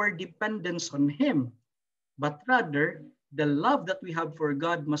to our dependence on Him, but rather the love that we have for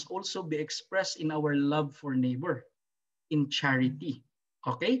God must also be expressed in our love for neighbor, in charity.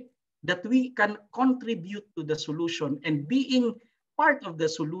 Okay? That we can contribute to the solution, and being part of the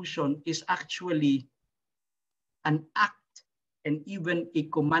solution is actually an act and even a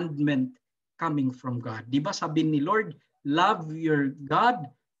commandment coming from God. Di ba sabi ni Lord, love your God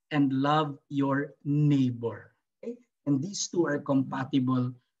and love your neighbor. Okay? And these two are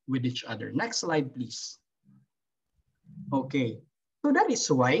compatible with each other. Next slide, please. Okay. So that is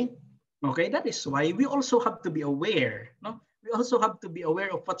why, we also have to be aware. No? We also have to be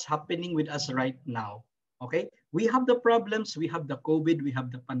aware of what's happening with us right now. Okay? We have the problems, we have the COVID, we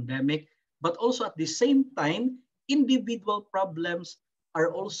have the pandemic, but also at the same time, individual problems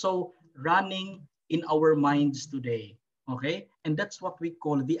are also running in our minds today. Okay? And that's what we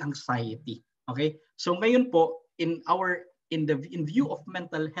call the anxiety. Okay? So ngayon po, in view of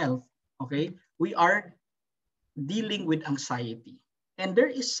mental health, okay, we are dealing with anxiety. And there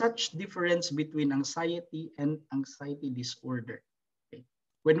is such difference between anxiety and anxiety disorder. Okay?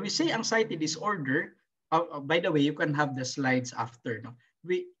 When we say anxiety disorder, by the way, you can have the slides after. No?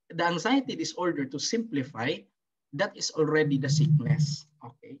 The anxiety disorder, to simplify, that is already the sickness.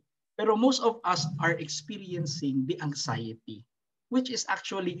 Okay? Pero most of us are experiencing the anxiety, which is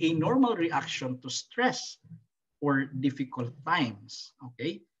actually a normal reaction to stress or difficult times.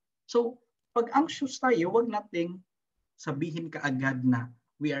 Okay? So, pag anxious tayo, wag nating sabihin kaagad na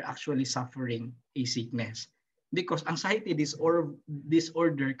we are actually suffering a sickness. Because anxiety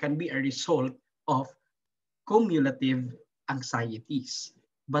disorder can be a result of cumulative anxieties.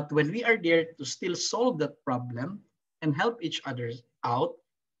 But when we are there to still solve that problem and help each other out,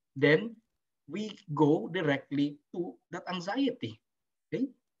 then we go directly to that anxiety. Okay?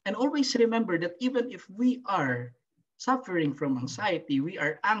 And always remember that even if we are suffering from anxiety, we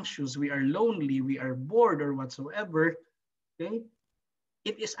are anxious, we are lonely, we are bored or whatsoever, okay?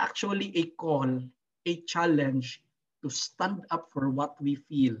 It is actually a call, a challenge to stand up for what we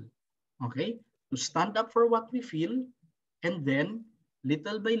feel. Okay? To stand up for what we feel, and then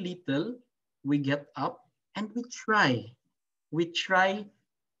little by little, we get up and we try. We try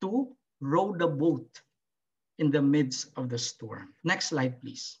to row the boat in the midst of the storm. Next slide,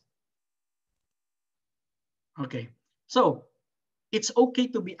 please. Okay. So, it's okay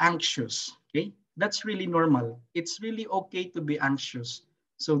to be anxious. Okay? That's really normal. It's really okay to be anxious.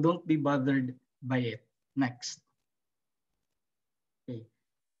 So don't be bothered by it. Next. Okay.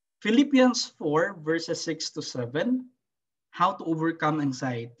 Philippians 4 verses 6 to 7. How to overcome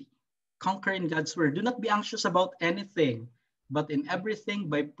anxiety. Conquer in God's word. Do not be anxious about anything, but in everything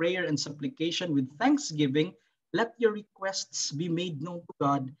by prayer and supplication with thanksgiving, let your requests be made known to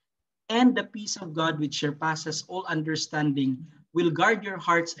God, and the peace of God which surpasses all understanding will guard your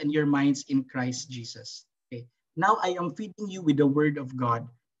hearts and your minds in Christ Jesus. Okay. Now I am feeding you with the word of God,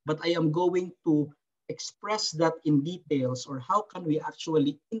 but I am going to express that in details, or how can we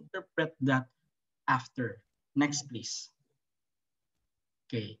actually interpret that after. Next, please.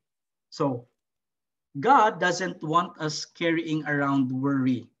 Okay. So God doesn't want us carrying around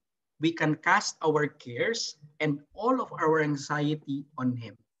worry. We can cast our cares and all of our anxiety on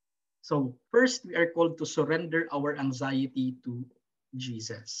Him. So first, we are called to surrender our anxiety to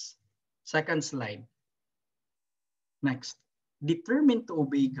Jesus. Second slide. Next. Determined to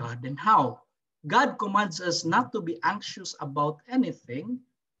obey God. And how? God commands us not to be anxious about anything,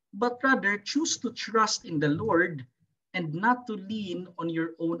 but rather choose to trust in the Lord and not to lean on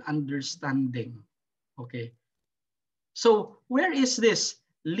your own understanding. Okay. So where is this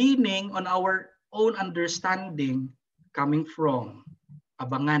leaning on our own understanding coming from?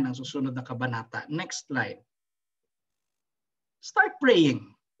 Abangan ang susunod na kabanata. Next slide. Start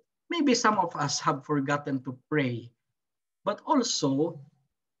praying. Maybe some of us have forgotten to pray, but also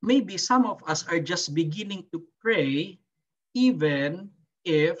maybe some of us are just beginning to pray even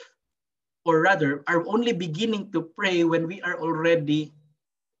if, or rather, are only beginning to pray when we are already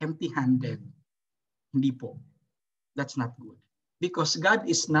empty-handed. Hindi po. That's not good. Because God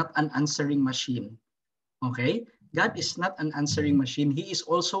is not an answering machine. Okay? God is not an answering machine. He is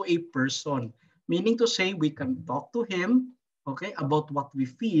also a person. Meaning to say, we can talk to Him, okay, about what we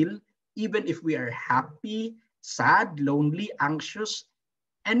feel, even if we are happy, sad, lonely, anxious,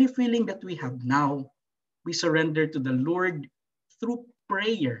 any feeling that we have now, we surrender to the Lord through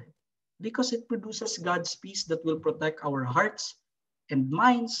prayer because it produces God's peace that will protect our hearts and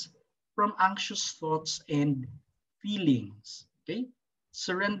minds from anxious thoughts and feelings. Okay?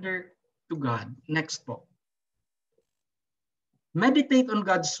 Surrender to God. Next po. Meditate on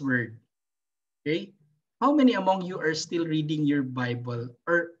God's word. Okay? How many among you are still reading your Bible?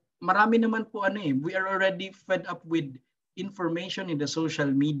 Or marami naman po we are already fed up with information in the social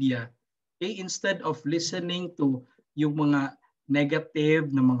media. Okay? Instead of listening to yung mga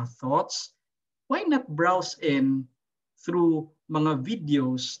negative na mga thoughts, why not browse in through mga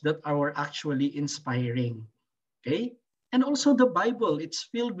videos that are actually inspiring? Okay? And also the Bible, it's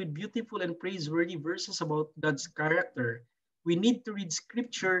filled with beautiful and praiseworthy verses about God's character. We need to read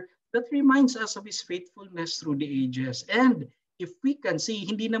scripture that reminds us of His faithfulness through the ages. And if we can see,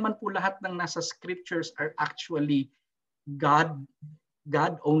 hindi naman po lahat ng nasa scriptures are actually God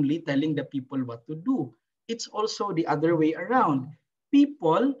only telling the people what to do. It's also the other way around.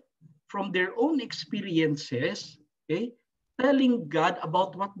 People from their own experiences, okay, telling God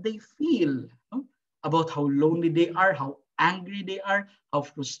about what they feel, about how lonely they are, how angry they are, how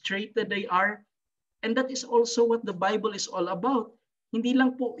frustrated they are. And that is also what the Bible is all about. Hindi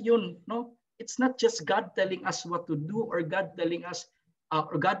lang po yun, no? It's not just God telling us what to do or God telling us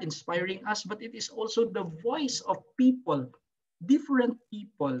or God inspiring us, but it is also the voice of people, different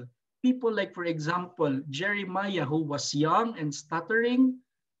people. People like, for example, Jeremiah, who was young and stuttering,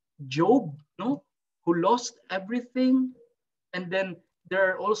 Job, no, who lost everything, and then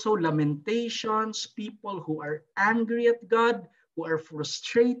there are also lamentations, people who are angry at God, who are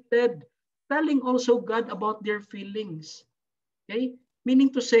frustrated, telling also God about their feelings. Okay?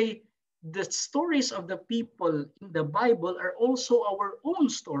 Meaning to say, the stories of the people in the Bible are also our own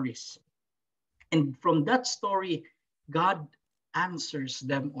stories. And from that story, God answers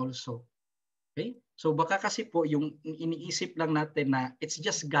them also. Okay? So baka kasi po yung iniisip lang natin na it's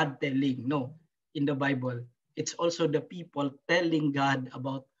just God telling. No, in the Bible, it's also the people telling God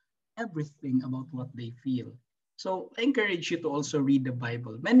about everything about what they feel. So I encourage you to also read the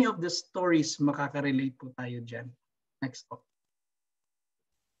Bible. Many of the stories makaka-relate po tayo dyan. Next po.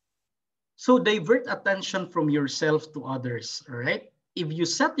 So divert attention from yourself to others, all right? If you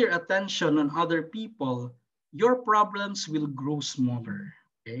set your attention on other people, your problems will grow smaller,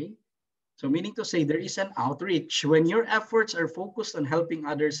 okay? So meaning to say there is an outreach. When your efforts are focused on helping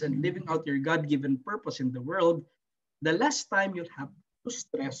others and living out your God-given purpose in the world, the less time you'll have to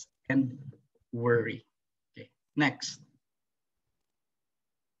stress and worry. Okay, next.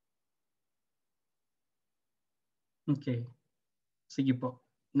 Okay, sige po.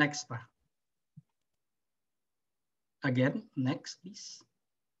 Next pa. Again, next please.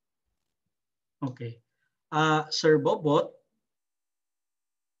 Okay. Sir Bobot.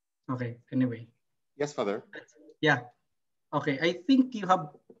 Okay, anyway. Yes, Father. Yeah. Okay, I think you have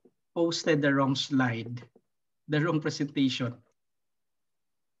posted the wrong slide, the wrong presentation.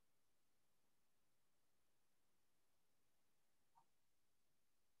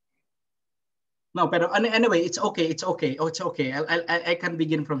 No, pero anyway, it's okay. It's okay. Oh, it's okay. I can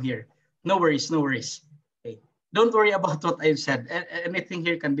begin from here. No worries. No worries. Okay. Don't worry about what I've said. Anything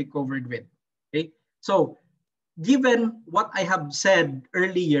here can be covered with. Okay. So, given what I have said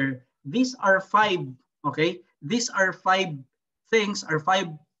earlier, these are five. Okay. These are five things, or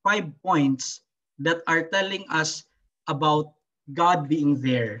five points that are telling us about God being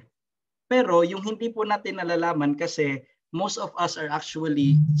there. Pero yung hindi po natin nalalaman kasi most of us are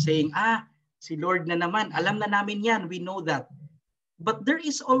actually saying, si Lord na naman, alam na namin yan, we know that. But there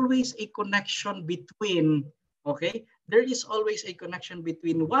is always a connection between, okay? There is always a connection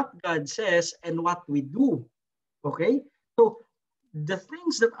between what God says and what we do, okay? So the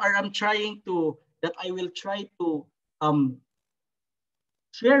things that I will try to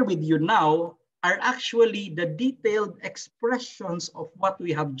share with you now are actually the detailed expressions of what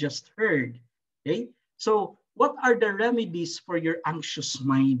we have just heard. Okay? So what are the remedies for your anxious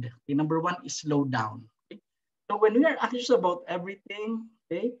mind? Okay, number one is slow down. Okay? So when we are anxious about everything,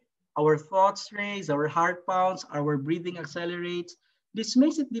 okay, our thoughts race, our heart pounds, our breathing accelerates. This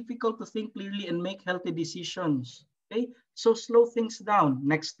makes it difficult to think clearly and make healthy decisions. Okay, so slow things down.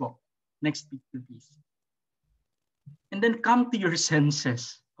 Next book, next picture, please. And then come to your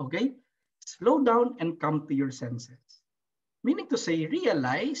senses. Okay, slow down and come to your senses. Meaning to say,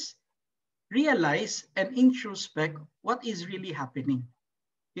 realize and introspect what is really happening.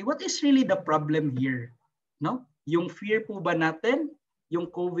 Okay, what is really the problem here? No? Yung fear po ba natin? Yung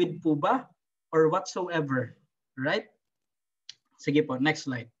COVID po ba? Or whatsoever? Right? Sige po, next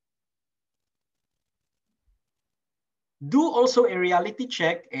slide. Do also a reality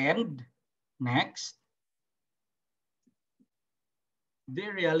check and next. Do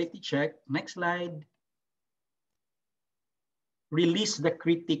a reality check. Next slide. Release the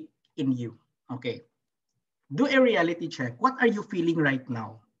critic in you. Okay. Do a reality check. What are you feeling right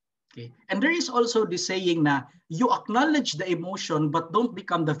now? Okay. And there is also the saying na you acknowledge the emotion but don't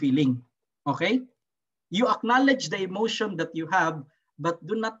become the feeling. Okay? You acknowledge the emotion that you have but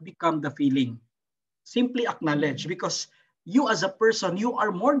do not become the feeling. Simply acknowledge, because you as a person, you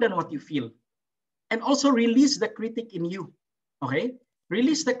are more than what you feel. And also release the critic in you. Okay?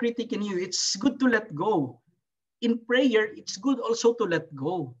 Release the critic in you. It's good to let go. In prayer, it's good also to let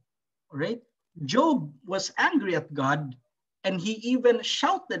go. All right? Job was angry at God and he even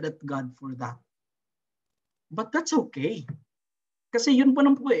shouted at God for that. But that's okay. Kasi yun po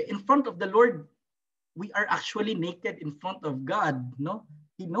naman po eh. In front of the Lord, we are actually naked in front of God. No?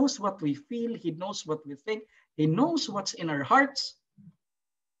 He knows what we feel. He knows what we think. He knows what's in our hearts.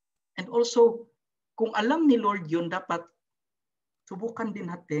 And also, kung alam ni Lord yun, dapat subukan din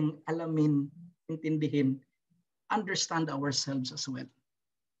natin alamin, intindihin, understand ourselves as well.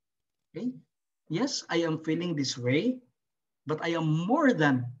 Okay? Yes, I am feeling this way, but I am more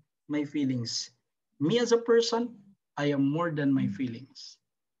than my feelings. Me as a person, I am more than my feelings.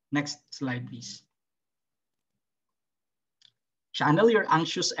 Next slide, please. Channel your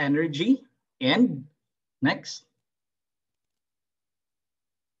anxious energy and next.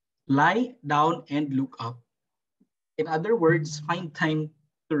 Lie down and look up. In other words, find time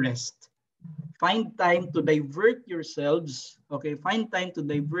to rest. Find time to divert yourselves. Okay, find time to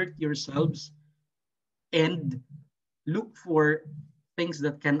divert yourselves and look for things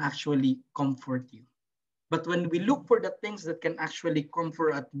that can actually comfort you. But when we look for the things that can actually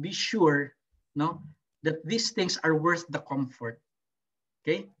comfort us, be sure, no, that these things are worth the comfort.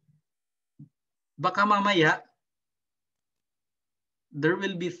 Okay? Baka mamaya, there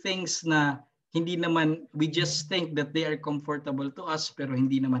will be things na hindi naman, we just think that they are comfortable to us, pero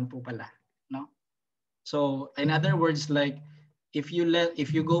hindi naman po pala. No? So, in other words, like, if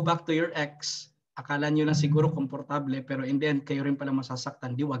you go back to your ex, akala nyo lang siguro komportable, pero in the end, kayo rin pala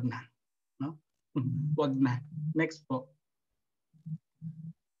masasaktan, di wag na. No? Wag na. Next po.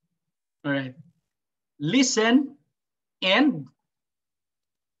 All right. Listen and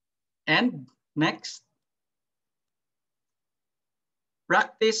next.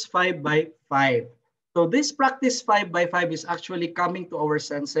 Practice 5x5. So this practice 5x5 is actually coming to our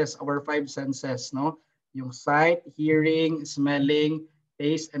senses, our 5 senses, no? Yung sight, hearing, smelling,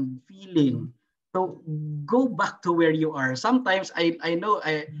 taste, and feeling. So go back to where you are. Sometimes I know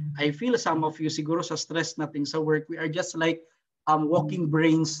I feel some of you siguro sa stress nating sa work, we are just like walking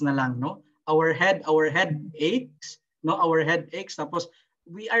brains na lang, no? Our head aches, no? Our head aches, tapos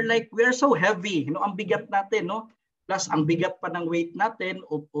we are so heavy, no? Ang bigat natin, no? Plus ang bigat pa ng weight natin,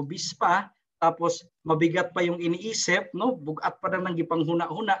 obese pa, tapos mabigat pa yung iniisip, no? Bugat pa ng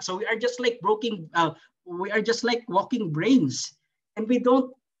gipanghuna-huna. So we are just like walking brains, and we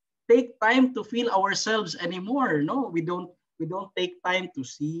don't take time to feel ourselves anymore, no? We don't take time to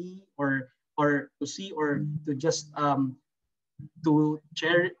see or to just to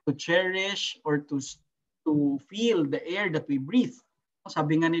cherish or to feel the air that we breathe.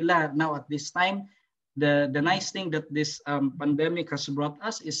 Sabi nga nila, now at this time, the nice thing that this pandemic has brought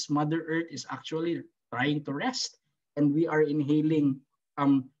us is Mother Earth is actually trying to rest, and we are inhaling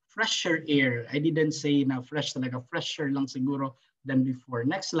fresher air. I didn't say na fresh talaga, fresher lang siguro than before.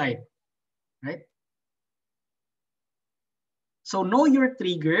 Next slide. Right? So know your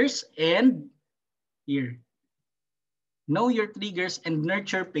triggers and here. Know your triggers and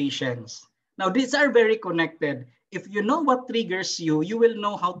nurture patience. Now these are very connected. If you know what triggers you, you will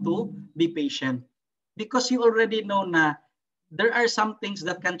know how to be patient. Because you already know na there are some things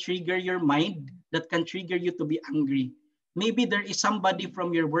that can trigger your mind, that can trigger you to be angry. Maybe there is somebody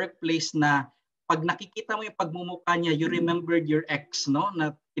from your workplace na pag nakikita mo yung pagmumukha niya, you remembered your ex, no?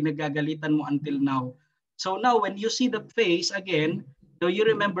 Na pinagagalitan mo until now. So now, when you see that face again, so you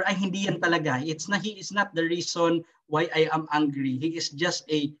remember, ay, hindi yan talaga. He is not the reason why I am angry. He is just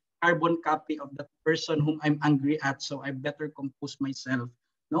a carbon copy of that person whom I'm angry at. So I better compose myself,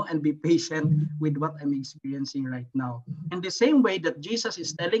 no, and be patient with what I'm experiencing right now. In the same way that Jesus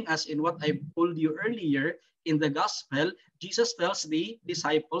is telling us in what I told you earlier in the gospel, Jesus tells the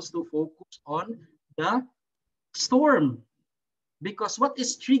disciples to focus on the storm. Because what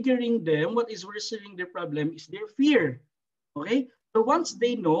is triggering them, what is worsening their problem is their fear. Okay? So once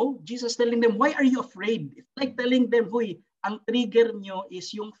they know, Jesus telling them, why are you afraid? It's like telling them, huy, ang trigger nyo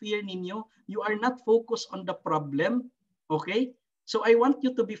is yung fear ninyo. You are not focused on the problem. Okay? So I want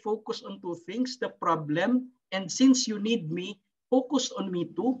you to be focused on two things, the problem, and since you need me, focus on me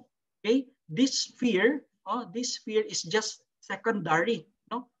too. Okay? This fear is just secondary.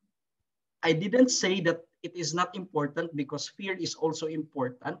 No? I didn't say that it is not important because fear is also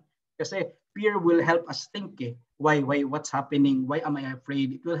important. Kasi fear will help us think, why, what's happening? Why am I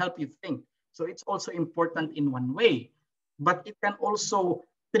afraid? It will help you think. So it's also important in one way. But it can also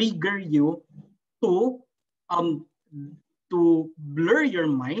trigger you to blur your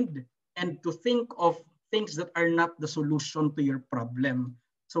mind and to think of things that are not the solution to your problem.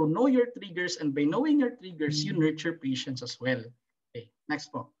 So know your triggers, and by knowing your triggers, you nurture patience as well. Okay,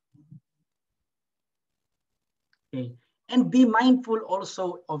 next po. Okay. And be mindful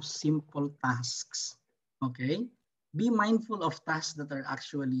also of simple tasks. Okay. Be mindful of tasks that are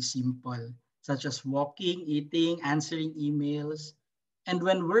actually simple, such as walking, eating, answering emails. And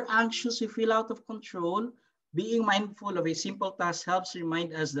when we're anxious, we feel out of control, being mindful of a simple task helps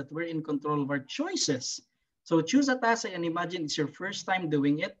remind us that we're in control of our choices. So choose a task and imagine it's your first time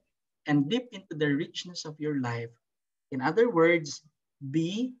doing it and dip into the richness of your life. In other words,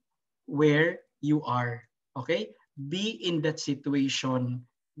 be where you are. Okay? Be in that situation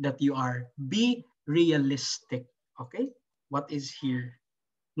that you are. Be realistic. Okay? What is here?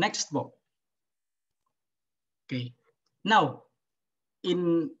 Next book. Okay. Now,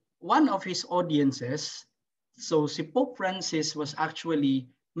 in one of his audiences, so si Pope Francis was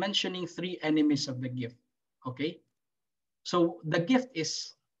actually mentioning 3 enemies of the gift. Okay? So the gift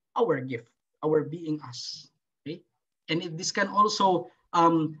is our gift, our being us. Okay? And this can also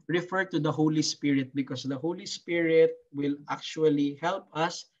refer to the Holy Spirit because the Holy Spirit will actually help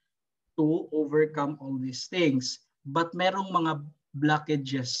us to overcome all these things. But merong mga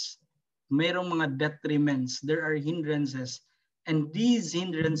blockages, merong mga detriments, there are hindrances. And these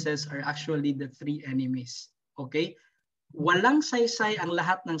hindrances are actually the 3 enemies. Okay? Walang saysay ang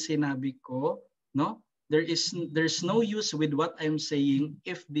lahat ng sinabi ko, no? There's no use with what I'm saying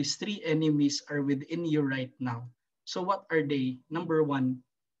if these 3 enemies are within you right now. So what are they? Number 1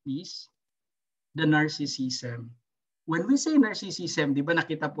 is the narcissism. When we say narcissism, di ba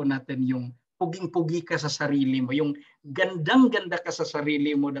nakita po natin yung puging-pugi ka sa sarili mo, yung gandang-ganda ka sa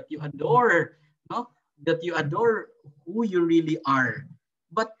sarili mo that you adore, no? That you adore who you really are.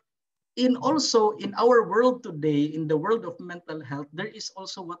 But in our world today, in the world of mental health, there is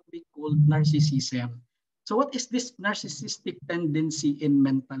also what we call narcissism. So what is this narcissistic tendency in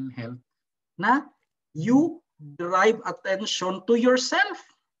mental health? Na you drive attention to yourself.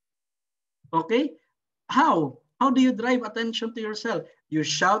 Okay? How? How do you drive attention to yourself? You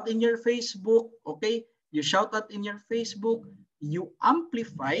shout in your Facebook, okay? You shout out in your Facebook, you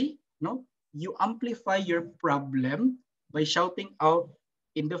amplify, no? You amplify your problem by shouting out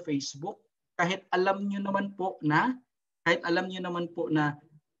in the Facebook kahit alam niyo naman po na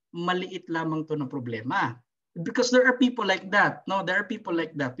maliit lamang to na problema. Because there are people like that. No, there are people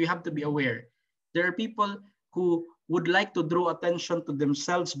like that. We have to be aware. There are people who would like to draw attention to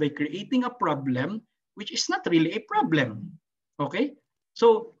themselves by creating a problem which is not really a problem. Okay?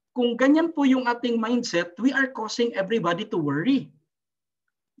 So, kung ganyan po yung ating mindset, we are causing everybody to worry.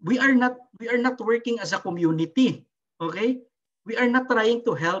 We are not working as a community. Okay? We are not trying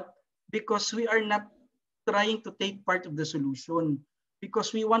to help because we are not trying to take part of the solution.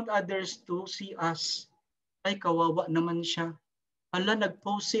 Because we want others to see us. Ay, kawawa naman siya. Hala,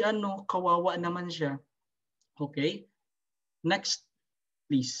 nag-post si ano, kawawa naman siya. Okay? Next,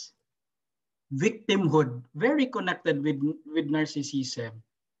 please. Victimhood. Very connected with narcissism.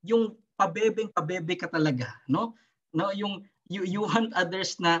 Yung pabebeng-pabebe ka talaga. No? No, yung you want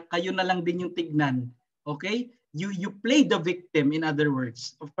others na kayo na lang din yung tignan. Okay? You play the victim, in other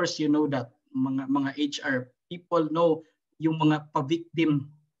words. Of course, you know that. Mga HR people know yung mga pa-victim.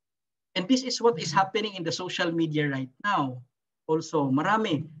 And this is what is happening in the social media right now. Also,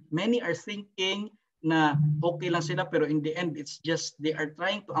 many are thinking na okay lang sila, pero in the end it's just they are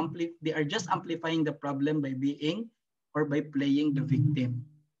just amplifying the problem by being or by playing the victim.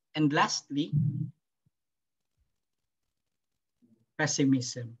 And lastly,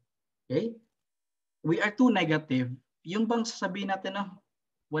 pessimism. Okay? We are too negative. Yung bang sasabihin natin na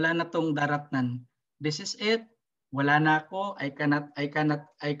wala na tong daratnan. This is it. Wala na ako. I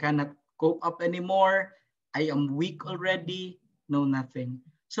cannot cope up anymore. I am weak already. No, nothing.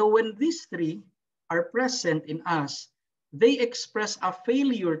 So when these three are present in us, they express a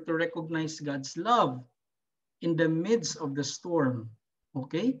failure to recognize God's love in the midst of the storm.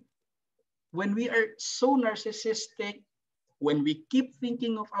 Okay? When we are so narcissistic, when we keep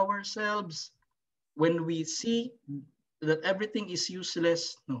thinking of ourselves, when we see that everything is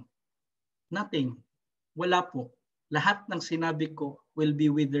useless, no, nothing. Wala po. Lahat ng sinabi ko will be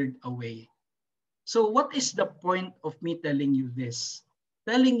withered away. So what is the point of me telling you this?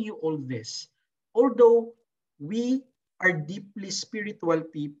 Telling you all this. Although we are deeply spiritual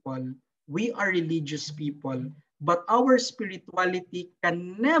people, we are religious people, but our spirituality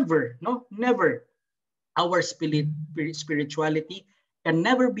can never, our spirituality can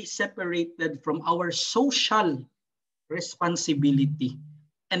never be separated from our social responsibility.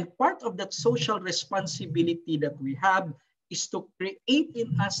 And part of that social responsibility that we have is to create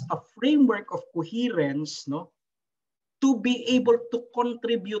in us a framework of coherence, to be able to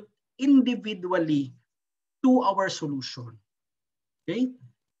contribute individually to our solution. Okay?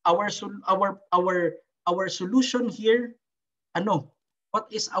 Our solution here, what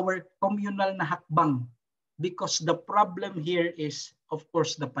is our communal na hakbang? Because the problem here is, of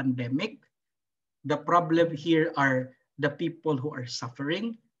course, the pandemic. The problem here are the people who are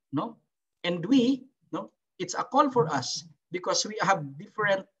suffering, and it's a call for us because we have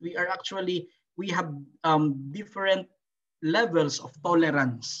different levels of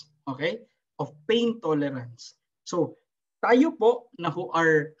tolerance, okay, of pain tolerance. So tayo po na who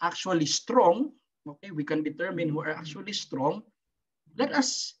are actually strong, okay, we can determine who are actually strong. Let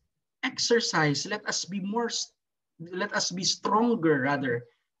us exercise, let us be stronger rather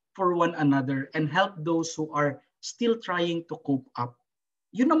for one another and help those who are still trying to cope up.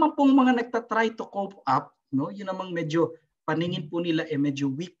 Yun naman pong mga nagtatry to cope up, yun namang medyo paningin po nila medyo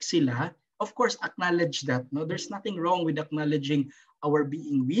weak sila. Of course, acknowledge that. There's nothing wrong with acknowledging our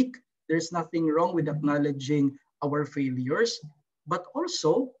being weak. There's nothing wrong with acknowledging our failures. But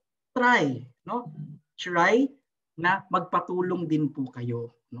also, try na magpatulong din po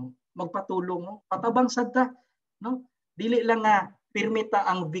kayo. Magpatulong, patabang sadta. Dili lang nga pirmita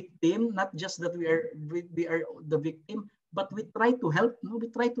ang victim, not just that we are the victim, but we try to help. We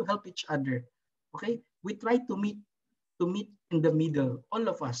try to help each other. Okay? We try to meet in the middle, all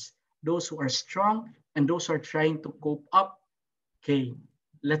of us, those who are strong and those who are trying to cope up. Okay,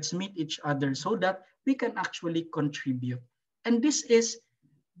 let's meet each other so that we can actually contribute. And this is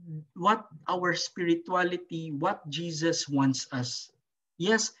what our spirituality, what Jesus wants us.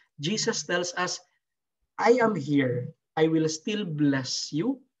 Yes, Jesus tells us, I am here. I will still bless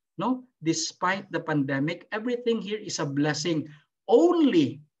you. Despite the pandemic, everything here is a blessing.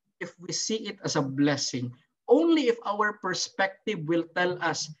 Only if we see it as a blessing. Only if our perspective will tell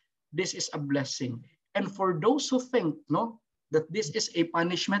us this is a blessing. And for those who think that this is a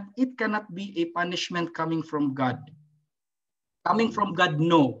punishment, it cannot be a punishment coming from God. Coming from God,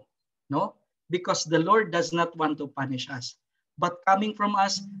 no. Because the Lord does not want to punish us. But coming from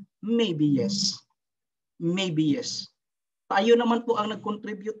us, maybe yes. Maybe yes. Tayo naman po ang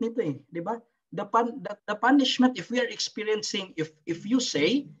nag-contribute nito di ba? The punishment, if we are experiencing, if you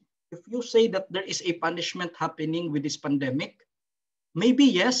say that there is a punishment happening with this pandemic, maybe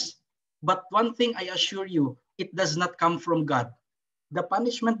yes, but one thing I assure you, it does not come from God. The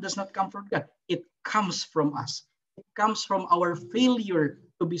punishment does not come from God. It comes from us. It comes from our failure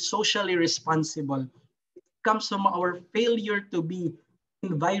to be socially responsible. It comes from our failure to be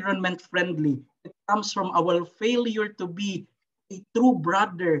environment friendly. It comes from our failure to be a true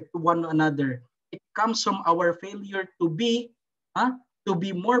brother to one another. It comes from our failure to be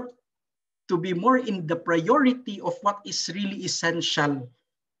more in the priority of what is really essential,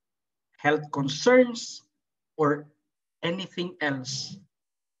 health concerns or anything else.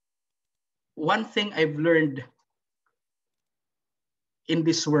 One thing I've learned in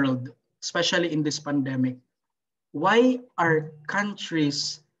this world, especially in this pandemic, why are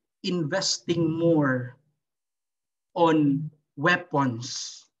countries investing more on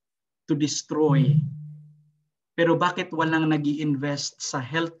weapons to destroy? Pero bakit walang nag-i-invest sa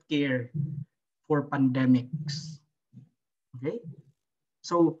healthcare for pandemics? Okay?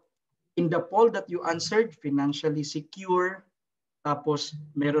 So, in the poll that you answered, financially secure, tapos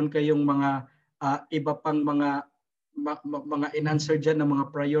meron kayong mga iba pang mga in-answer dyan ng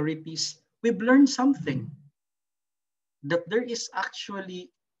mga priorities, we've learned something. That there is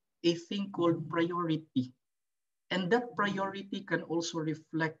actually a thing called priority. And that priority can also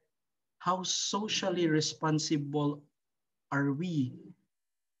reflect how socially responsible are we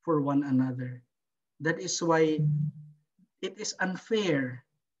for one another. That is why it is unfair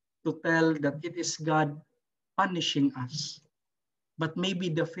to tell that it is God punishing us. But maybe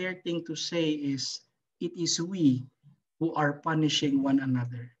the fair thing to say is it is we who are punishing one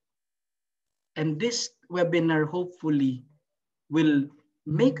another. And this webinar hopefully will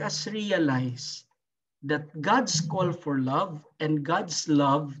make us realize that God's call for love and God's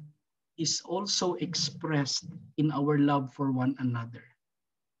love is also expressed in our love for one another.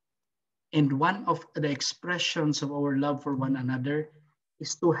 And one of the expressions of our love for one another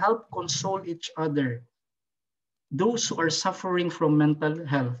is to help console each other, those who are suffering from mental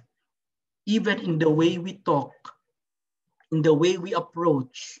health, even in the way we talk, in the way we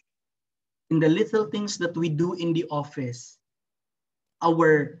approach, in the little things that we do in the office.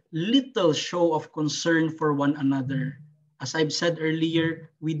 Our little show of concern for one another. As I've said earlier,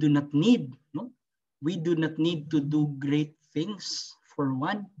 we do not need to do great things for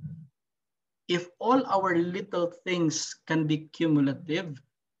one. If all our little things can be cumulative,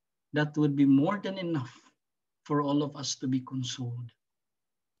 that would be more than enough for all of us to be consoled.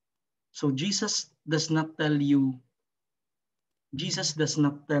 So Jesus does not tell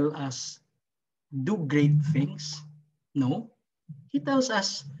us, do great things. No, he tells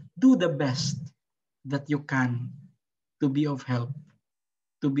us, do the best that you can to be of help,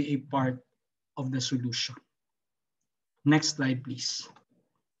 to be a part of the solution. Next slide, please.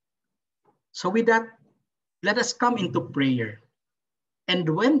 So with that, let us come into prayer. And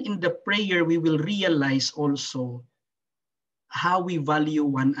when in the prayer, we will realize also how we value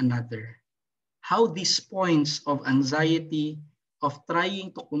one another, how these points of anxiety, of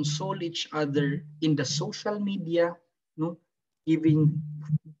trying to console each other in the social media, giving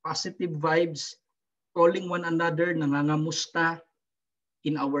positive vibes, calling one another nangangamusta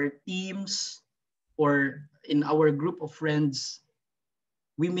in our teams or in our group of friends,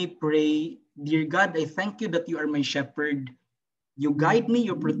 we may pray, dear God, I thank you that you are my shepherd. You guide me,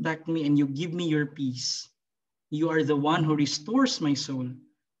 you protect me, and you give me your peace. You are the one who restores my soul.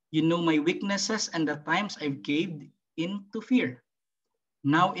 You know my weaknesses and the times I've caved into fear.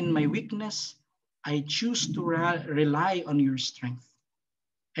 Now in my weakness, I choose to rely on your strength.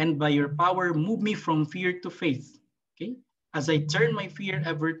 And by your power, move me from fear to faith. Okay? As I turn my fear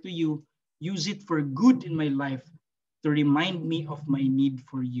ever to you, use it for good in my life to remind me of my need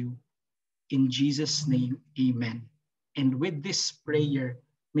for you. In Jesus' name, amen. And with this prayer,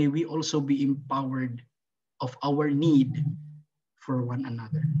 may we also be empowered of our need for one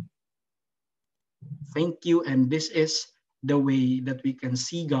another. Thank you. And this is the way that we can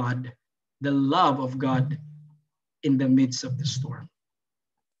see God, the love of God in the midst of the storm.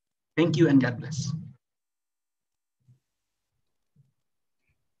 Thank you and God bless.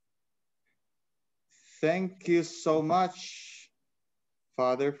 Thank you so much,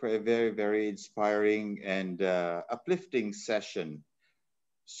 Father, for a very, very inspiring and uplifting session.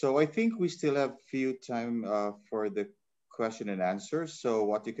 So I think we still have few time for the question and answer. So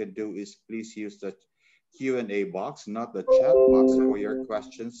what you can do is please use the Q&A box, not the chat box, for your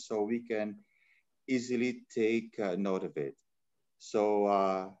questions, so we can easily take note of it.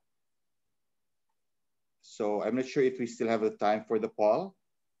 So so I'm not sure if we still have the time for the poll.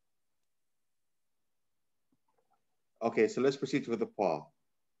 Okay, so let's proceed with the poll.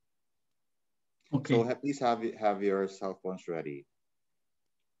 Okay. So please have your cell phones ready.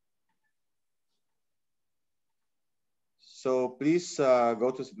 So please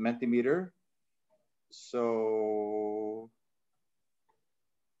go to Mentimeter. So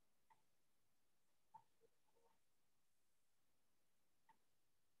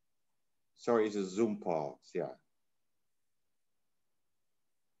sorry, it's a Zoom poll. Yeah.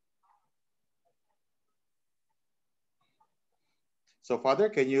 So Father,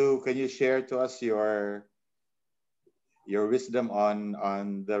 can you share to us your wisdom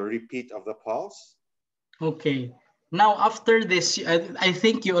on the repeat of the polls? Okay. Now after this, I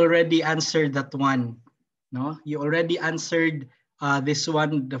think you already answered that one. No, you already answered this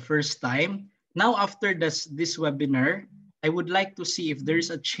one the first time. Now after this webinar, I would like to see if there's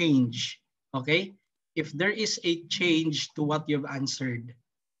a change. Okay, if there is a change to what you've answered.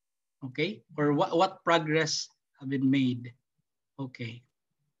 Okay, or what progress have been made. Okay.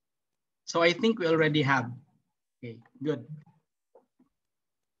 So I think we already have. Okay, good.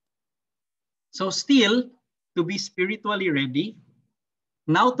 So still, to be spiritually ready,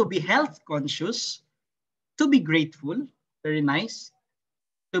 Now to be health conscious, to be grateful, very nice.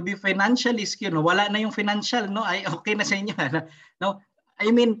 To be financially secure, no? Wala na yung financial, no? Ay, okay na sa inyo. No?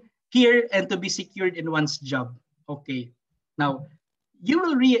 I mean, here and to be secured in one's job. Okay. Now, you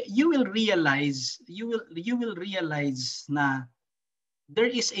will realize na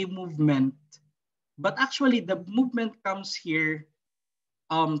there is a movement, but actually the movement comes here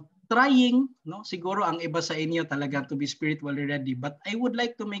trying, no, siguro ang iba sa inyo talaga to be spiritually ready, but I would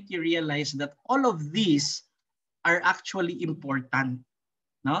like to make you realize that all of these are actually important,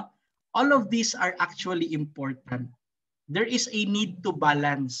 no? All of these are actually important. There is a need to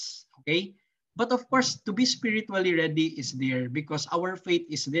balance, okay? But of course, to be spiritually ready is there because our faith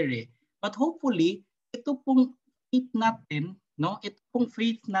is there eh. But hopefully, ito pong faith natin, no? Ito pong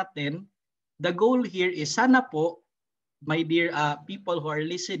faith natin, the goal here is sana po, my dear people who are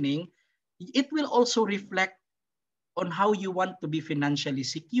listening, it will also reflect on how you want to be financially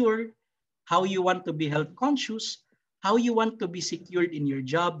secure, how you want to be health conscious, how you want to be secured in your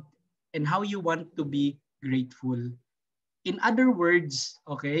job, and how you want to be grateful. In other words,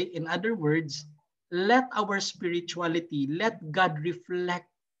 okay, in other words, let our spirituality, let God reflect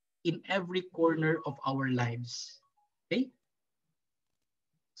in every corner of our lives. Okay?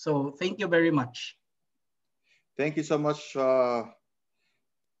 So thank you very much. Thank you so much,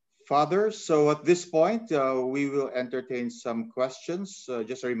 Father. So at this point, we will entertain some questions.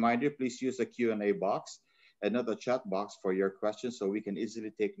 Just a reminder, please use the Q&A box and not the chat box for your questions so we can easily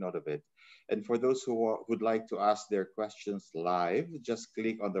take note of it. And for those who would like to ask their questions live, just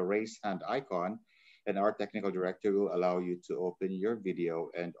click on the raise hand icon and our technical director will allow you to open your video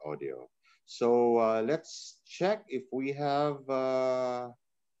and audio. So let's check if we have a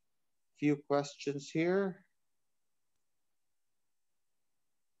few questions here.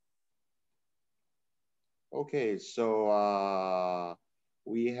 Okay, so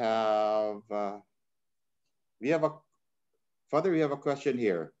we have a Father. We have a question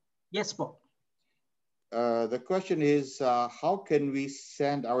here. Yes po. The question is, how can we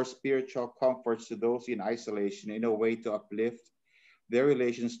send our spiritual comforts to those in isolation in a way to uplift their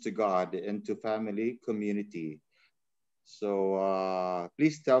relations to God and to family, community? So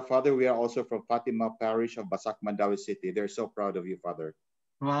please tell Father, we are also from Fatima Parish of Basak, Mandawi City. They're so proud of you, Father.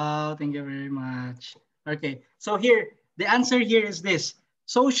 Wow, thank you very much. Okay, so here, the answer here is this.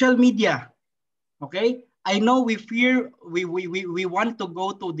 Social media, okay? I know we fear, we want to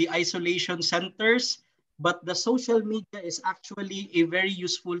go to the isolation centers, but the social media is actually a very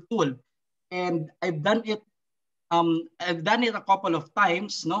useful tool. And I've done it a couple of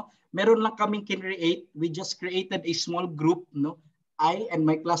times, no? Meron lang kaming create. We just created a small group, no? I and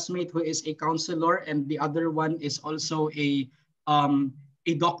my classmate who is a counselor and the other one is also a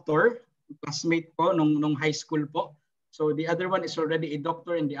doctor, classmate po nung high school po. So the other one is already a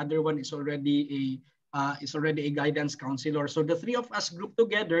doctor and the other one is already a guidance counselor. So the three of us group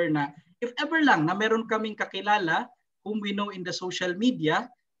together na if ever lang na meron kaming kakilala whom we know in the social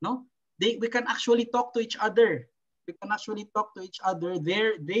media, no? We can actually talk to each other. We can actually talk to each other.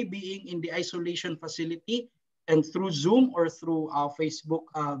 They being in the isolation facility and through Zoom or through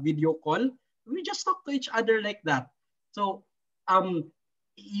Facebook video call, we just talk to each other like that. So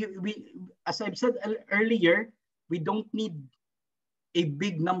as I've said earlier, we don't need a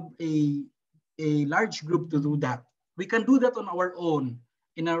big number, a large group to do that. We can do that on our own,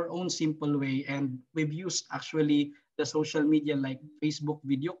 in our own simple way. And we've used actually the social media like Facebook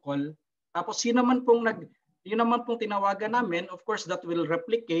video call. Tapos yun naman pong tinawagan namin, of course that will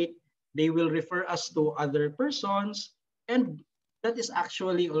replicate. They will refer us to other persons, and that is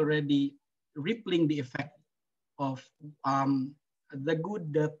actually already rippling the effect of the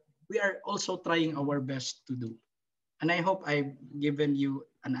good that we are also trying our best to do. And I hope I've given you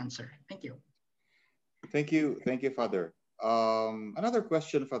an answer. Thank you. Thank you, Father. Another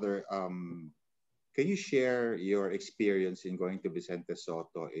question, Father. Can you share your experience in going to Vicente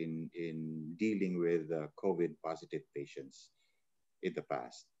Soto in dealing with COVID positive patients in the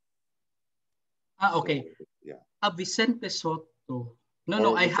past? Okay. So, yeah. Vicente Soto.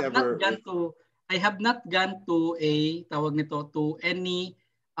 No, Or I have not gone to a any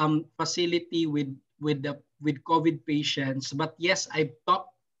facility with COVID patients. But yes, I've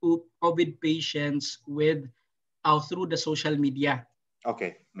talked to COVID patients through the social media.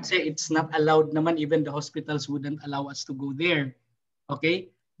 Okay. Kasi it's not allowed naman, even the hospitals wouldn't allow us to go there. Okay?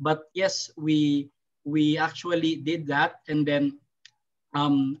 But yes, we actually did that, and then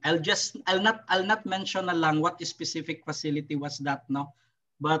I'll not mention na lang what specific facility was that, no?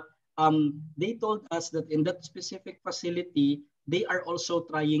 But they told us that in that specific facility, they are also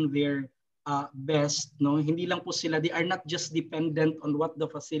trying their best, no? Hindi lang po sila, they are not just dependent on what the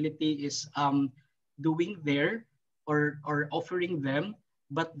facility is doing there or offering them,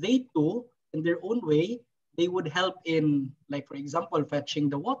 but they too, in their own way, they would help in, like for example, fetching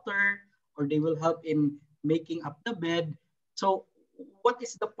the water, or they will help in making up the bed. So what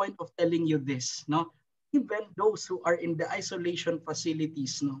is the point of telling you this, no? Even those who are in the isolation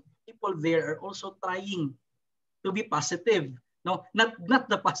facilities, no, people there are also trying to be positive, no, not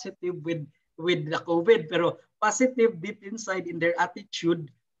the positive with the COVID, pero positive deep inside in their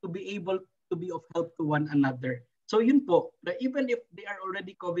attitude to be able to be of help to one another. So yun po, even if they are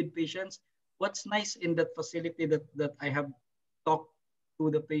already COVID patients, what's nice in that facility that I have talked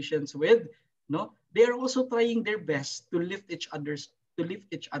to the patients with, no, they are also trying their best to lift each other's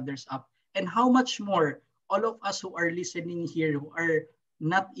up. And how much more all of us who are listening here, who are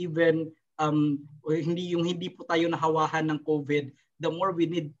not even hindi po tayo nahawahan ng COVID, the more we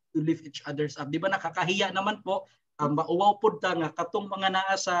need to lift each others up. Di ba nakakahiya naman po, mauwaw po ta nga katong mga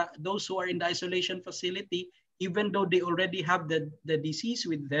naa sa those who are in the isolation facility, even though they already have the disease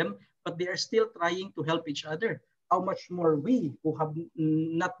with them, but they are still trying to help each other. How much more we who have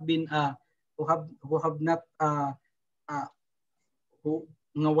not been who have not who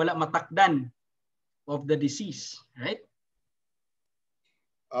nga wala matakdan of the disease, right?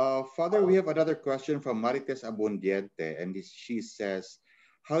 Father, we have another question from Marites Abundiente, and she says,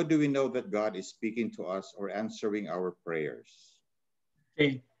 how do we know that God is speaking to us or answering our prayers?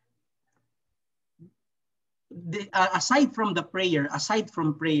 Okay. Aside from the prayer, aside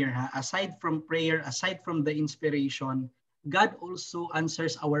from the inspiration, God also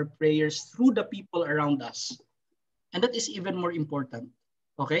answers our prayers through the people around us. And that is even more important.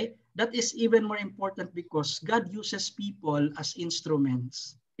 Okay? That is even more important because God uses people as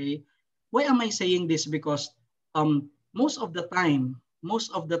instruments. Okay? Why am I saying this? Because most of the time,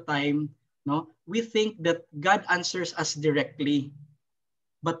 no, we think that God answers us directly.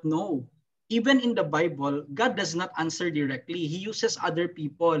 But no, even in the Bible, God does not answer directly. He uses other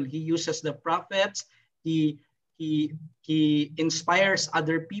people. He uses the prophets. He inspires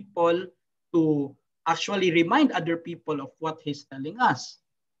other people to actually remind other people of what he's telling us.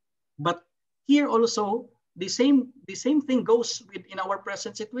 But here also, the same thing goes in our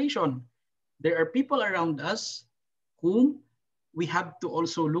present situation. There are people around us whom we have to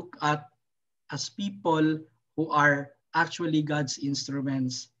also look at as people who are actually God's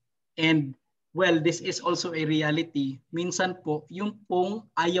instruments. And well, this is also a reality. Minsan po, yung pong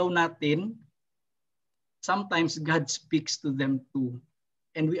ayaw natin, sometimes God speaks to them too.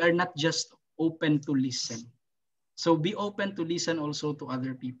 And we are not just open to listen. So be open to listen also to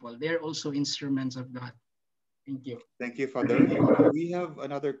other people. They are also instruments of God. Thank you. Thank you, Father. We have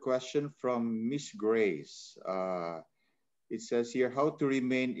another question from Miss Grace. It says here, how to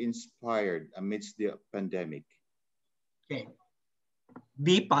remain inspired amidst the pandemic. Okay.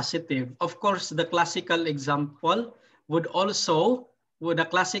 Be positive. Of course, the classical example would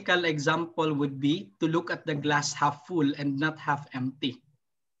be to look at the glass half full and not half empty.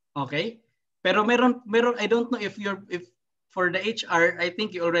 Okay? Pero meron I don't know if for the HR, I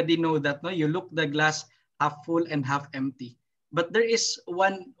think you already know that, no? You look the glass half full and half empty. But there is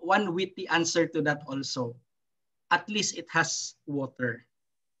one witty answer to that also. At least it has water.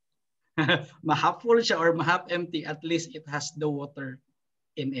 Mahap full siya or mahap empty, at least it has the water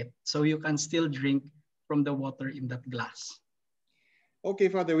in it. So you can still drink from the water in that glass. Okay,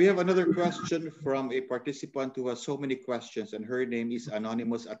 Father, we have another question from a participant who has so many questions, and her name is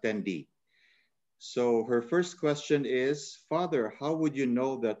Anonymous Attendee. So her first question is, Father, how would you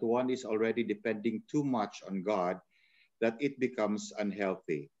know that one is already depending too much on God, that it becomes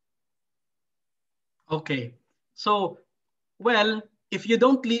unhealthy? Okay. So, well, if you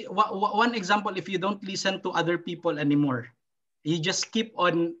don't, one example, if you don't listen to other people anymore, you just keep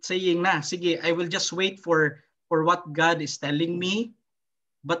on saying na, sige, I will just wait for what God is telling me.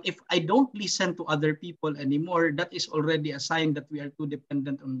 But if I don't listen to other people anymore, that is already a sign that we are too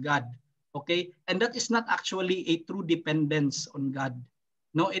dependent on God. Okay? And that is not actually a true dependence on God.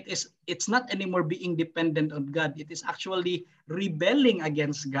 No, it's not anymore being dependent on God. It is actually rebelling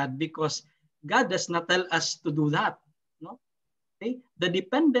against God because God does not tell us to do that. No? Okay? The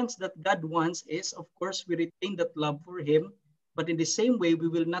dependence that God wants is, of course, we retain that love for Him, but in the same way, we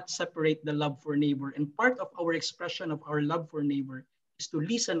will not separate the love for neighbor. And part of our expression of our love for neighbor is to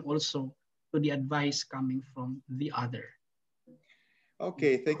listen also to the advice coming from the other.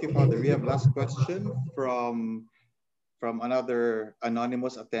 Okay, thank you, Father. We have last question from another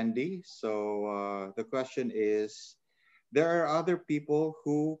anonymous attendee. So the question is, there are other people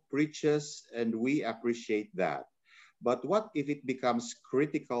who preaches and we appreciate that. But what if it becomes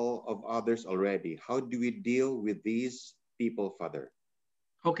critical of others already? How do we deal with these people, Father?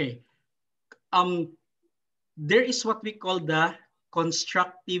 Okay. Um, there is what we call the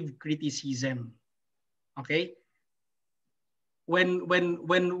constructive criticism. Okay. When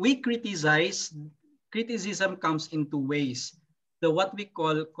we criticize, criticism comes in two ways. The what we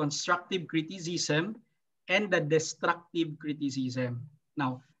call constructive criticism and the destructive criticism.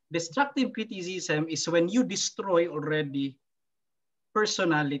 Now, destructive criticism is when you destroy already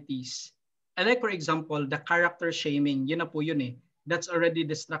personalities. And like for example, the character shaming, yun na po yun eh. That's already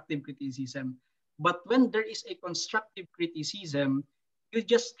destructive criticism. But when there is a constructive criticism, you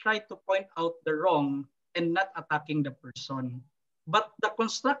just try to point out the wrong and not attacking the person. But the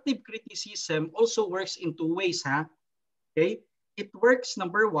constructive criticism also works in two ways, ha? Okay? It works,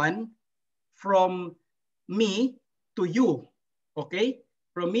 number one, from me to you. Okay?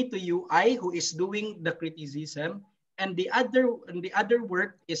 From me to you, I who is doing the criticism, and the other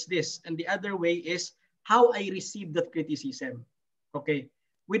work is this, and the other way is how I receive that criticism. Okay?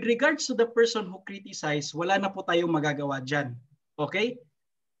 With regards to the person who criticized, wala na po tayong magagawa dyan. Okay?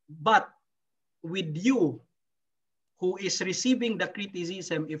 But with you who is receiving the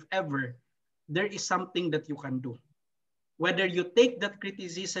criticism, if ever, there is something that you can do. Whether you take that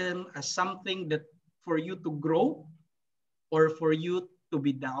criticism as something that for you to grow or for you to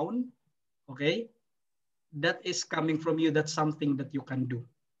be down, okay? That is coming from you. That's something that you can do.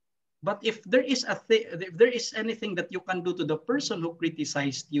 But if there is if there is anything that you can do to the person who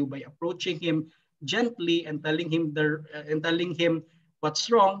criticized you by approaching him gently and telling him what's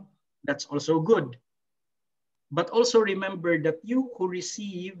wrong, that's also good. But also remember that you who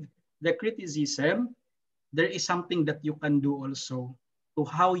receive the criticism, there is something that you can do also to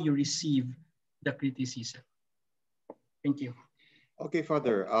how you receive the criticism. Thank you. Okay,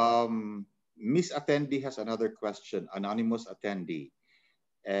 Father. Miss Attendee has another question, anonymous attendee.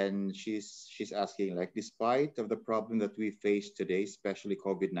 And she's asking, like, despite of the problem that we face today, especially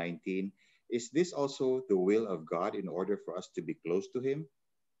COVID-19, is this also the will of God in order for us to be close to him?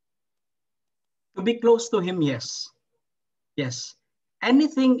 To be close to him, yes. Yes.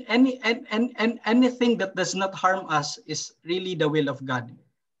 Anything anything that does not harm us is really the will of God.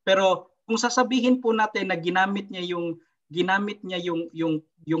 Pero kung sasabihin po natin na ginamit niya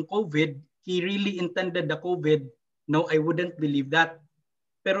yung COVID, he really intended the COVID, no, I wouldn't believe that.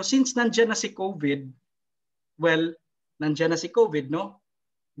 Pero since nandiyan na si COVID, well, nandiyan na si COVID, no?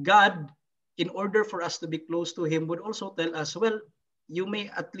 God, in order for us to be close to him, would also tell us, well, you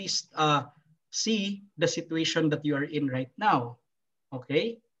may at least see the situation that you are in right now.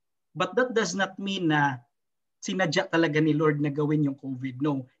 Okay? But that does not mean na sinadya talaga ni Lord na gawin yung COVID.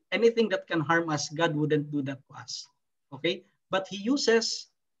 No. Anything that can harm us, God wouldn't do that to us. Okay? But he uses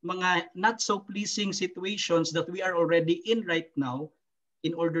mga not so pleasing situations that we are already in right now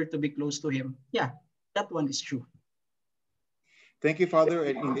in order to be close to him. Yeah, that one is true. Thank you, Father.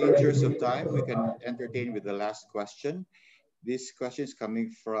 And in the interest of time, we can entertain with the last question. This question is coming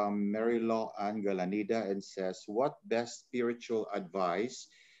from Marylaw Ann Galanida and says, what best spiritual advice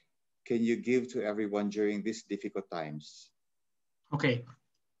can you give to everyone during these difficult times? Okay.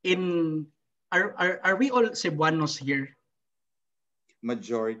 Are we all Cebuanos here?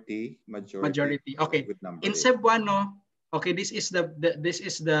 Majority. Okay. In Cebuano, okay, this is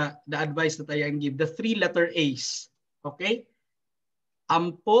the advice that I can give. The 3-letter A's. Okay?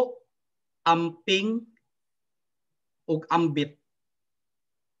 Ampo, amping, ug ambit.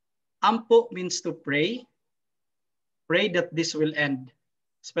 Ampo means to pray. Pray that this will end.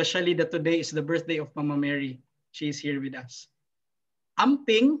 Especially that today is the birthday of Mama Mary. She is here with us.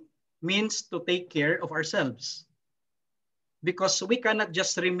 Amping means to take care of ourselves. Because we cannot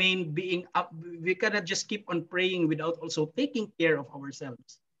just remain being up, we cannot just keep on praying without also taking care of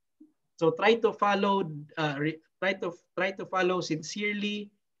ourselves. So try to follow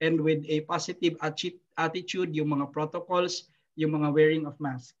sincerely and with a positive attitude yung mga protocols, yung mga wearing of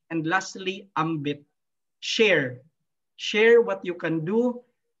mask. And lastly, ambit. Share what you can do.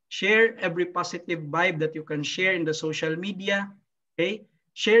 Share every positive vibe that you can share in the social media. Okay?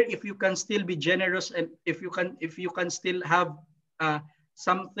 Share if you can still be generous and if you can still have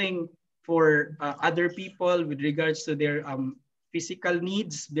something for other people with regards to their physical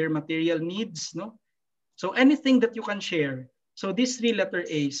needs, their material needs, no? So anything that you can share. So these 3-letter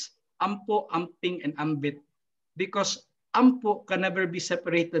A's, ampo, amping, and ambit, because ampo can never be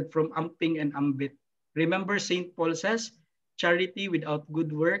separated from amping and ambit. Remember, St. Paul says, charity without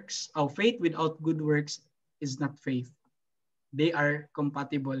good works, or faith without good works is not faith. They are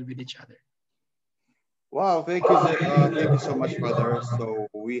compatible with each other. Wow, thank you so much, Father. So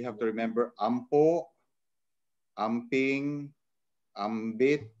we have to remember ampo, amping,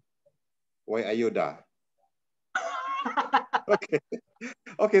 ambit, way ayuda. Okay.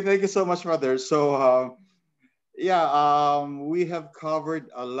 Okay, thank you so much, Father. So, yeah, we have covered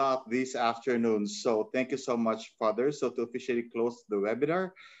a lot this afternoon. So thank you so much, Father. So to officially close the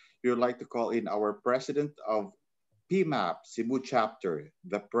webinar, we would like to call in our president of Pmap Cebu chapter,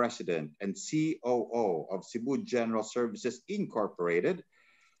 the president and COO of Cebu General Services Incorporated.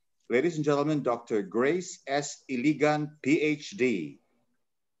 Ladies and gentlemen, Dr. Grace S. Iligan, PhD.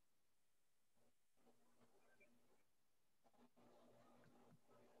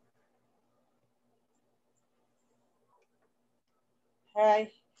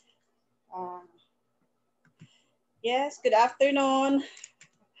 Hi. Uh, yes, good afternoon.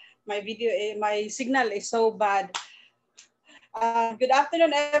 My signal is so bad. Good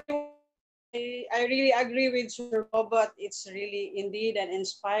afternoon, everyone. I really agree with Sir Robert. It's really indeed an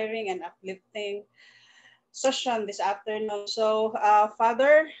inspiring and uplifting session this afternoon. So,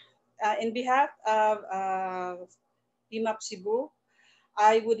 Father, in behalf of Pmap Cebu,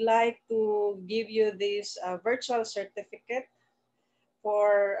 I would like to give you this virtual certificate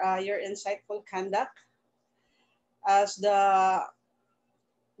for your insightful conduct as the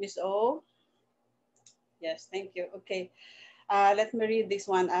Miss O. Yes, thank you. Okay, let me read this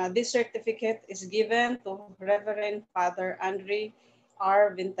one. This certificate is given to Reverend Father Andre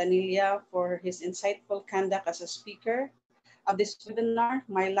R. Vintanilla for his insightful conduct as a speaker of this webinar.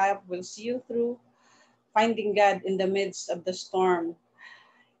 My love will see you through finding God in the midst of the storm.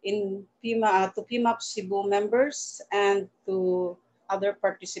 To Pmap Cebu members and to other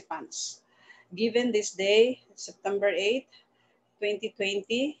participants. Given this day, September 8th,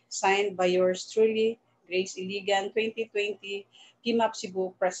 2020, signed by yours truly, Grace Iligan, 2020, Pmap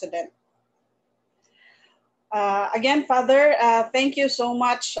Cebu President. Again, Father, thank you so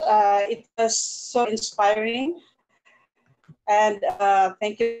much. It was so inspiring. And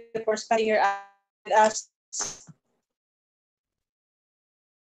thank you for spending your hour with us.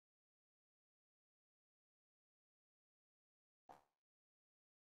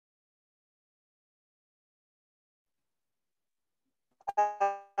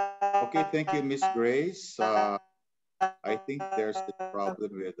 Okay, thank you, Miss Grace. I think there's a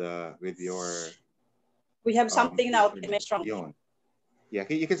problem with your We have something now to internet. make strong. Yon. Yeah,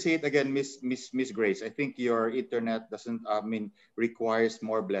 you can say it again, Miss Grace. I think your internet doesn't, I mean, requires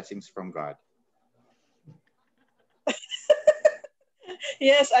more blessings from God.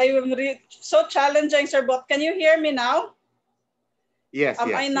 Yes, I am so challenging, Sir Bot. Can you hear me now? Yes,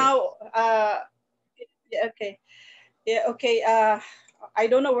 Am I yes, yes. now? Yeah, okay. Yeah, okay. I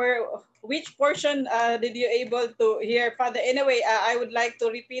don't know which portion did you able to hear, Father. Anyway, I would like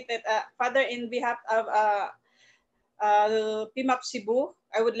to repeat it. Father, in behalf of Pmap Cebu,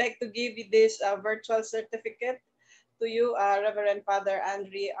 I would like to give you this virtual certificate to you, Reverend Father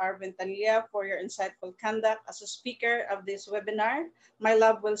Andre R. Ventanilla, for your insightful conduct as a speaker of this webinar. My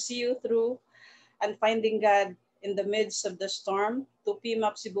love will see you through and finding God in the midst of the storm. To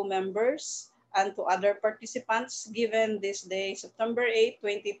Pmap Cebu members and to other participants given this day, September 8th,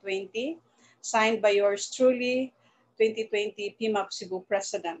 2020, signed by yours truly, 2020 Pmap Cebu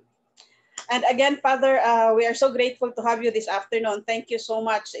President. And again, Father, we are so grateful to have you this afternoon. Thank you so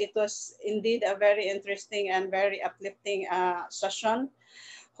much. It was indeed a very interesting and very uplifting session.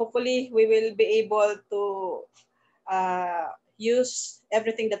 Hopefully, we will be able to use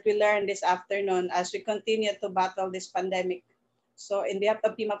everything that we learned this afternoon as we continue to battle this pandemic. So in behalf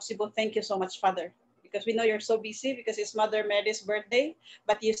of Pmap Cebu, thank you so much, Father, because we know you're so busy because it's Mother Mary's birthday,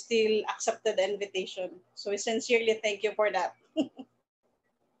 but you still accepted the invitation. So we sincerely thank you for that.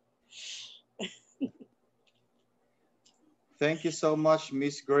 Thank you so much,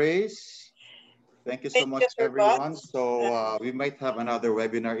 Miss Grace. Thank you so Thank you, much, Sir Bot. everyone. So we might have another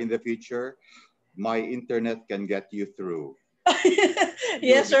webinar in the future. My internet can get you through. You will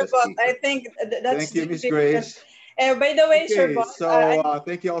Yes, be Sir the Bot. I speaker. think that's Thank you, Miss different. Grace. By the way, Sir Okay, Bot, so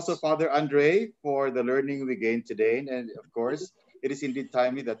thank you also, Father Andre, for the learning we gained today. And of course, it is indeed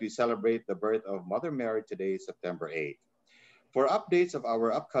timely that we celebrate the birth of Mother Mary today, September 8th. For updates of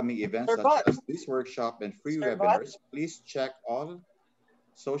our upcoming events, Sir such Bot, as this workshop and free Sir Bot, webinars, please check all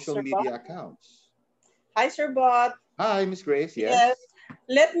social Sir Bot. media accounts. Hi, Sir Bot. Hi, Miss Grace. Yes. Yes.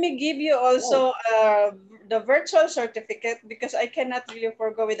 Let me give you Oh, also the virtual certificate because I cannot really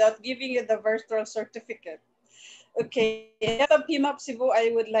forgo without giving you the virtual certificate. Okay, in behalf of Pmap Cebu,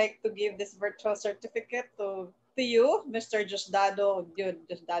 I would like to give this virtual certificate to you, Mr. Diosdado Gyud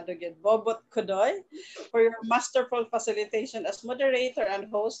Bobot Kodoy, for your masterful facilitation as moderator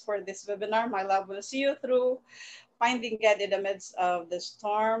and host for this webinar. My love will see you through finding God in the midst of the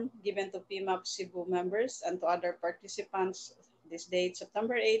storm, given to Pmap Cebu members and to other participants. This date,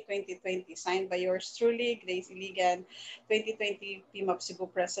 September 8, 2020, signed by yours truly, Grace Iligan, 2020 Pmap Cebu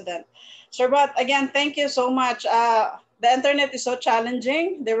President. Sir Bot, again, thank you so much. The internet is so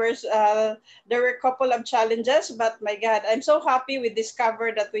challenging. There were a couple of challenges, but my God, I'm so happy we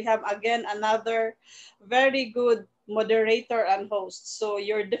discovered that we have again another very good moderator and host. So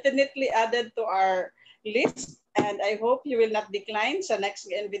you're definitely added to our list, and I hope you will not decline sa next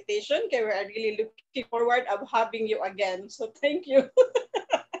invitation. Kaya we are really looking forward of having you again. So thank you.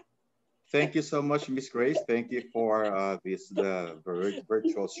 Thank you so much, Miss Grace. Thank you for the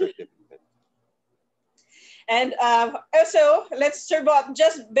virtual certificate. And also, let's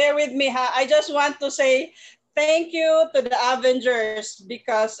just bear with me. I just want to say thank you to the Avengers,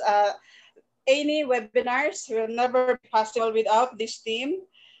 because any webinars will never be possible without this team.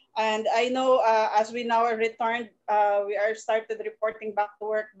 And I know as we now returned, we are started reporting back to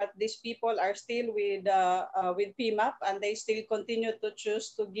work, but these people are still with Pmap, and they still continue to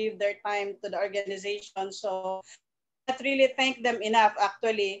choose to give their time to the organization. So I cannot really thank them enough,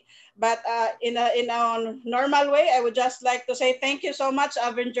 actually. But in a normal way, I would just like to say thank you so much,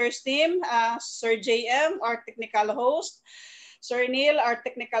 Avengers team, Sir JM, our technical host, Sir Neil, our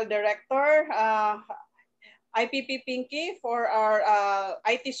technical director, IPP Pinky for our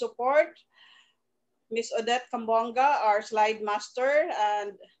IT support, Miss Odette Kambonga, our slide master,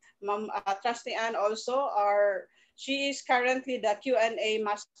 and Ma'am Trusty Ann also, she is currently the Q&A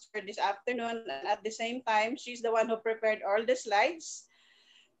master this afternoon, and at the same time, she's the one who prepared all the slides.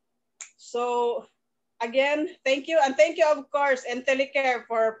 So again, thank you, and thank you, of course, and Telecare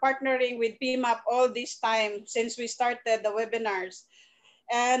for partnering with Pmap all this time since we started the webinars.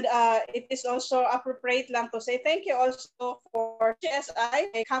 And it is also appropriate lang to say thank you also for GSI,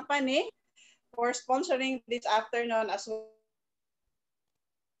 a company, for sponsoring this afternoon as well.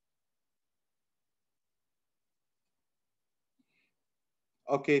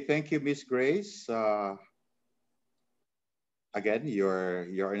 Okay, thank you, Miss Grace. Again,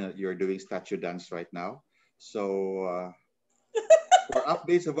 you're doing statue dance right now. So for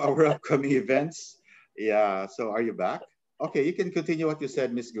updates of our upcoming events, yeah. So are you back? Okay, you can continue what you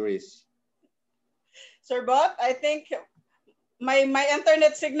said, Miss Grace. Sir Bob, I think my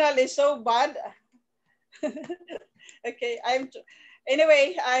internet signal is so bad. Okay,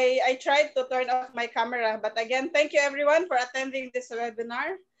 anyway, I tried to turn off my camera, but again, thank you everyone for attending this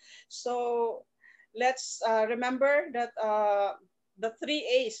webinar. So let's remember that the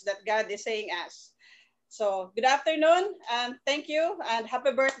 3 A's that God is saying us. So good afternoon, and thank you, and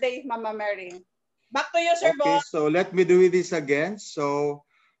happy birthday, Mama Mary. Back to you, Sir Okay, Bob. so let me do this again. So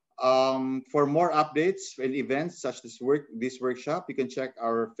for more updates and events such as this workshop, you can check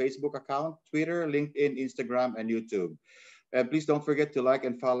our Facebook account, Twitter, LinkedIn, Instagram, and YouTube. And please don't forget to like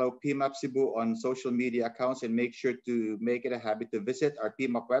and follow Pmap Cebu on social media accounts, and make sure to make it a habit to visit our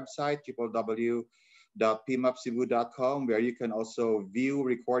Pmap website, www.pmapcebu.com, where you can also view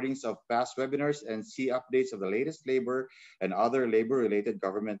recordings of past webinars and see updates of the latest labor and other labor-related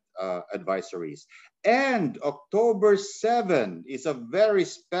government advisories. And October 7 is a very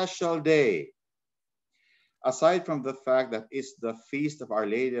special day. Aside from the fact that it's the feast of Our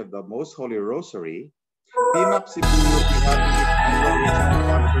Lady of the Most Holy Rosary, Pmap Cebu will be having its annual regional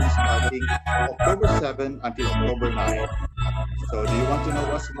conference starting October 7 until October 9. So do you want to know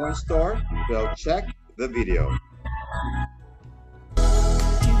what's more in store? Well, check the video.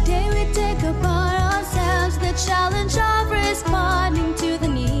 Today we take upon ourselves the challenge of responding to the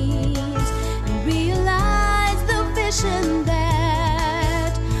needs and realize the vision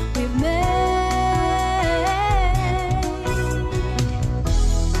that we've made.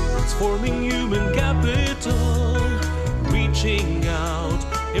 Transforming human capital, reaching out,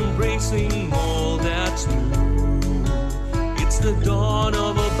 embracing all that's new. It's the dawn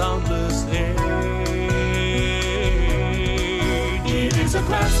of a boundless age. It is a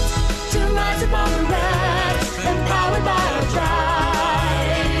quest To rise above the rest, empowered by our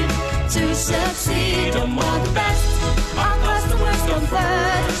drive to succeed among the best. Our customers come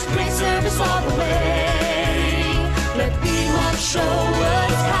first, great service all the way. Let Pmap show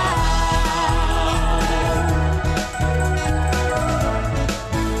us how.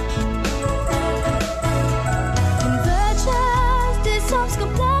 Convergence dissolves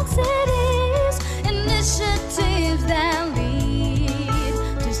complexities, initiatives that lead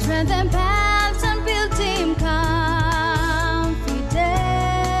to strengthen paths and build team confidence.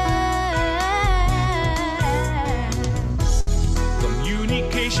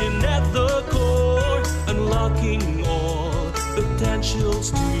 communication at the core, unlocking all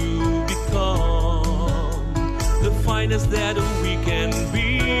potentials to become the finest that we can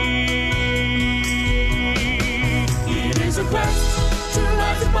be. It is a quest to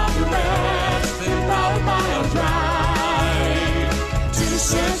rise above the rest, empowered by our drive to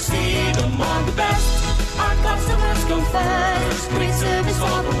succeed among the best. Our customers come first, great service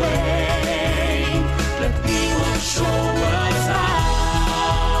all the way. Let people show us how.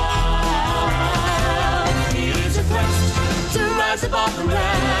 It is a quest to rise above the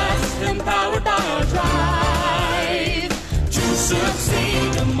rest, empowered by our drive to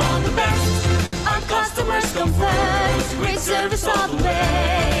succeed among the best. Our customers come first, great service all the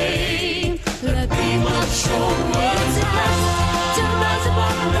way. Let people show us how to rise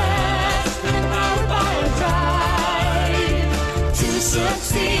above the rest, empowered by our drive to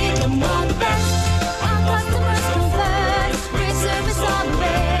succeed among the best. Our customers come first, great service all the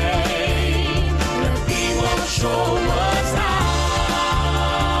way. Let people show us how.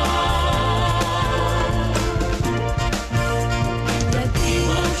 Let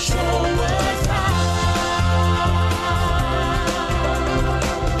people show us how.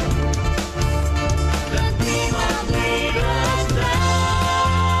 Let people lead us down.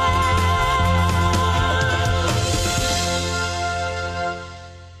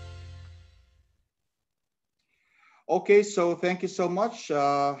 Okay, so thank you so much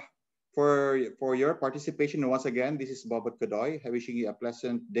for your participation. And once again, this is Bobot Kodoy, wishing you a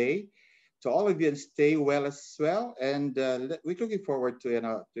pleasant day to all of you, and stay well as well. And we're looking forward to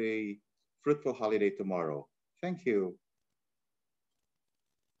a fruitful holiday tomorrow. Thank you.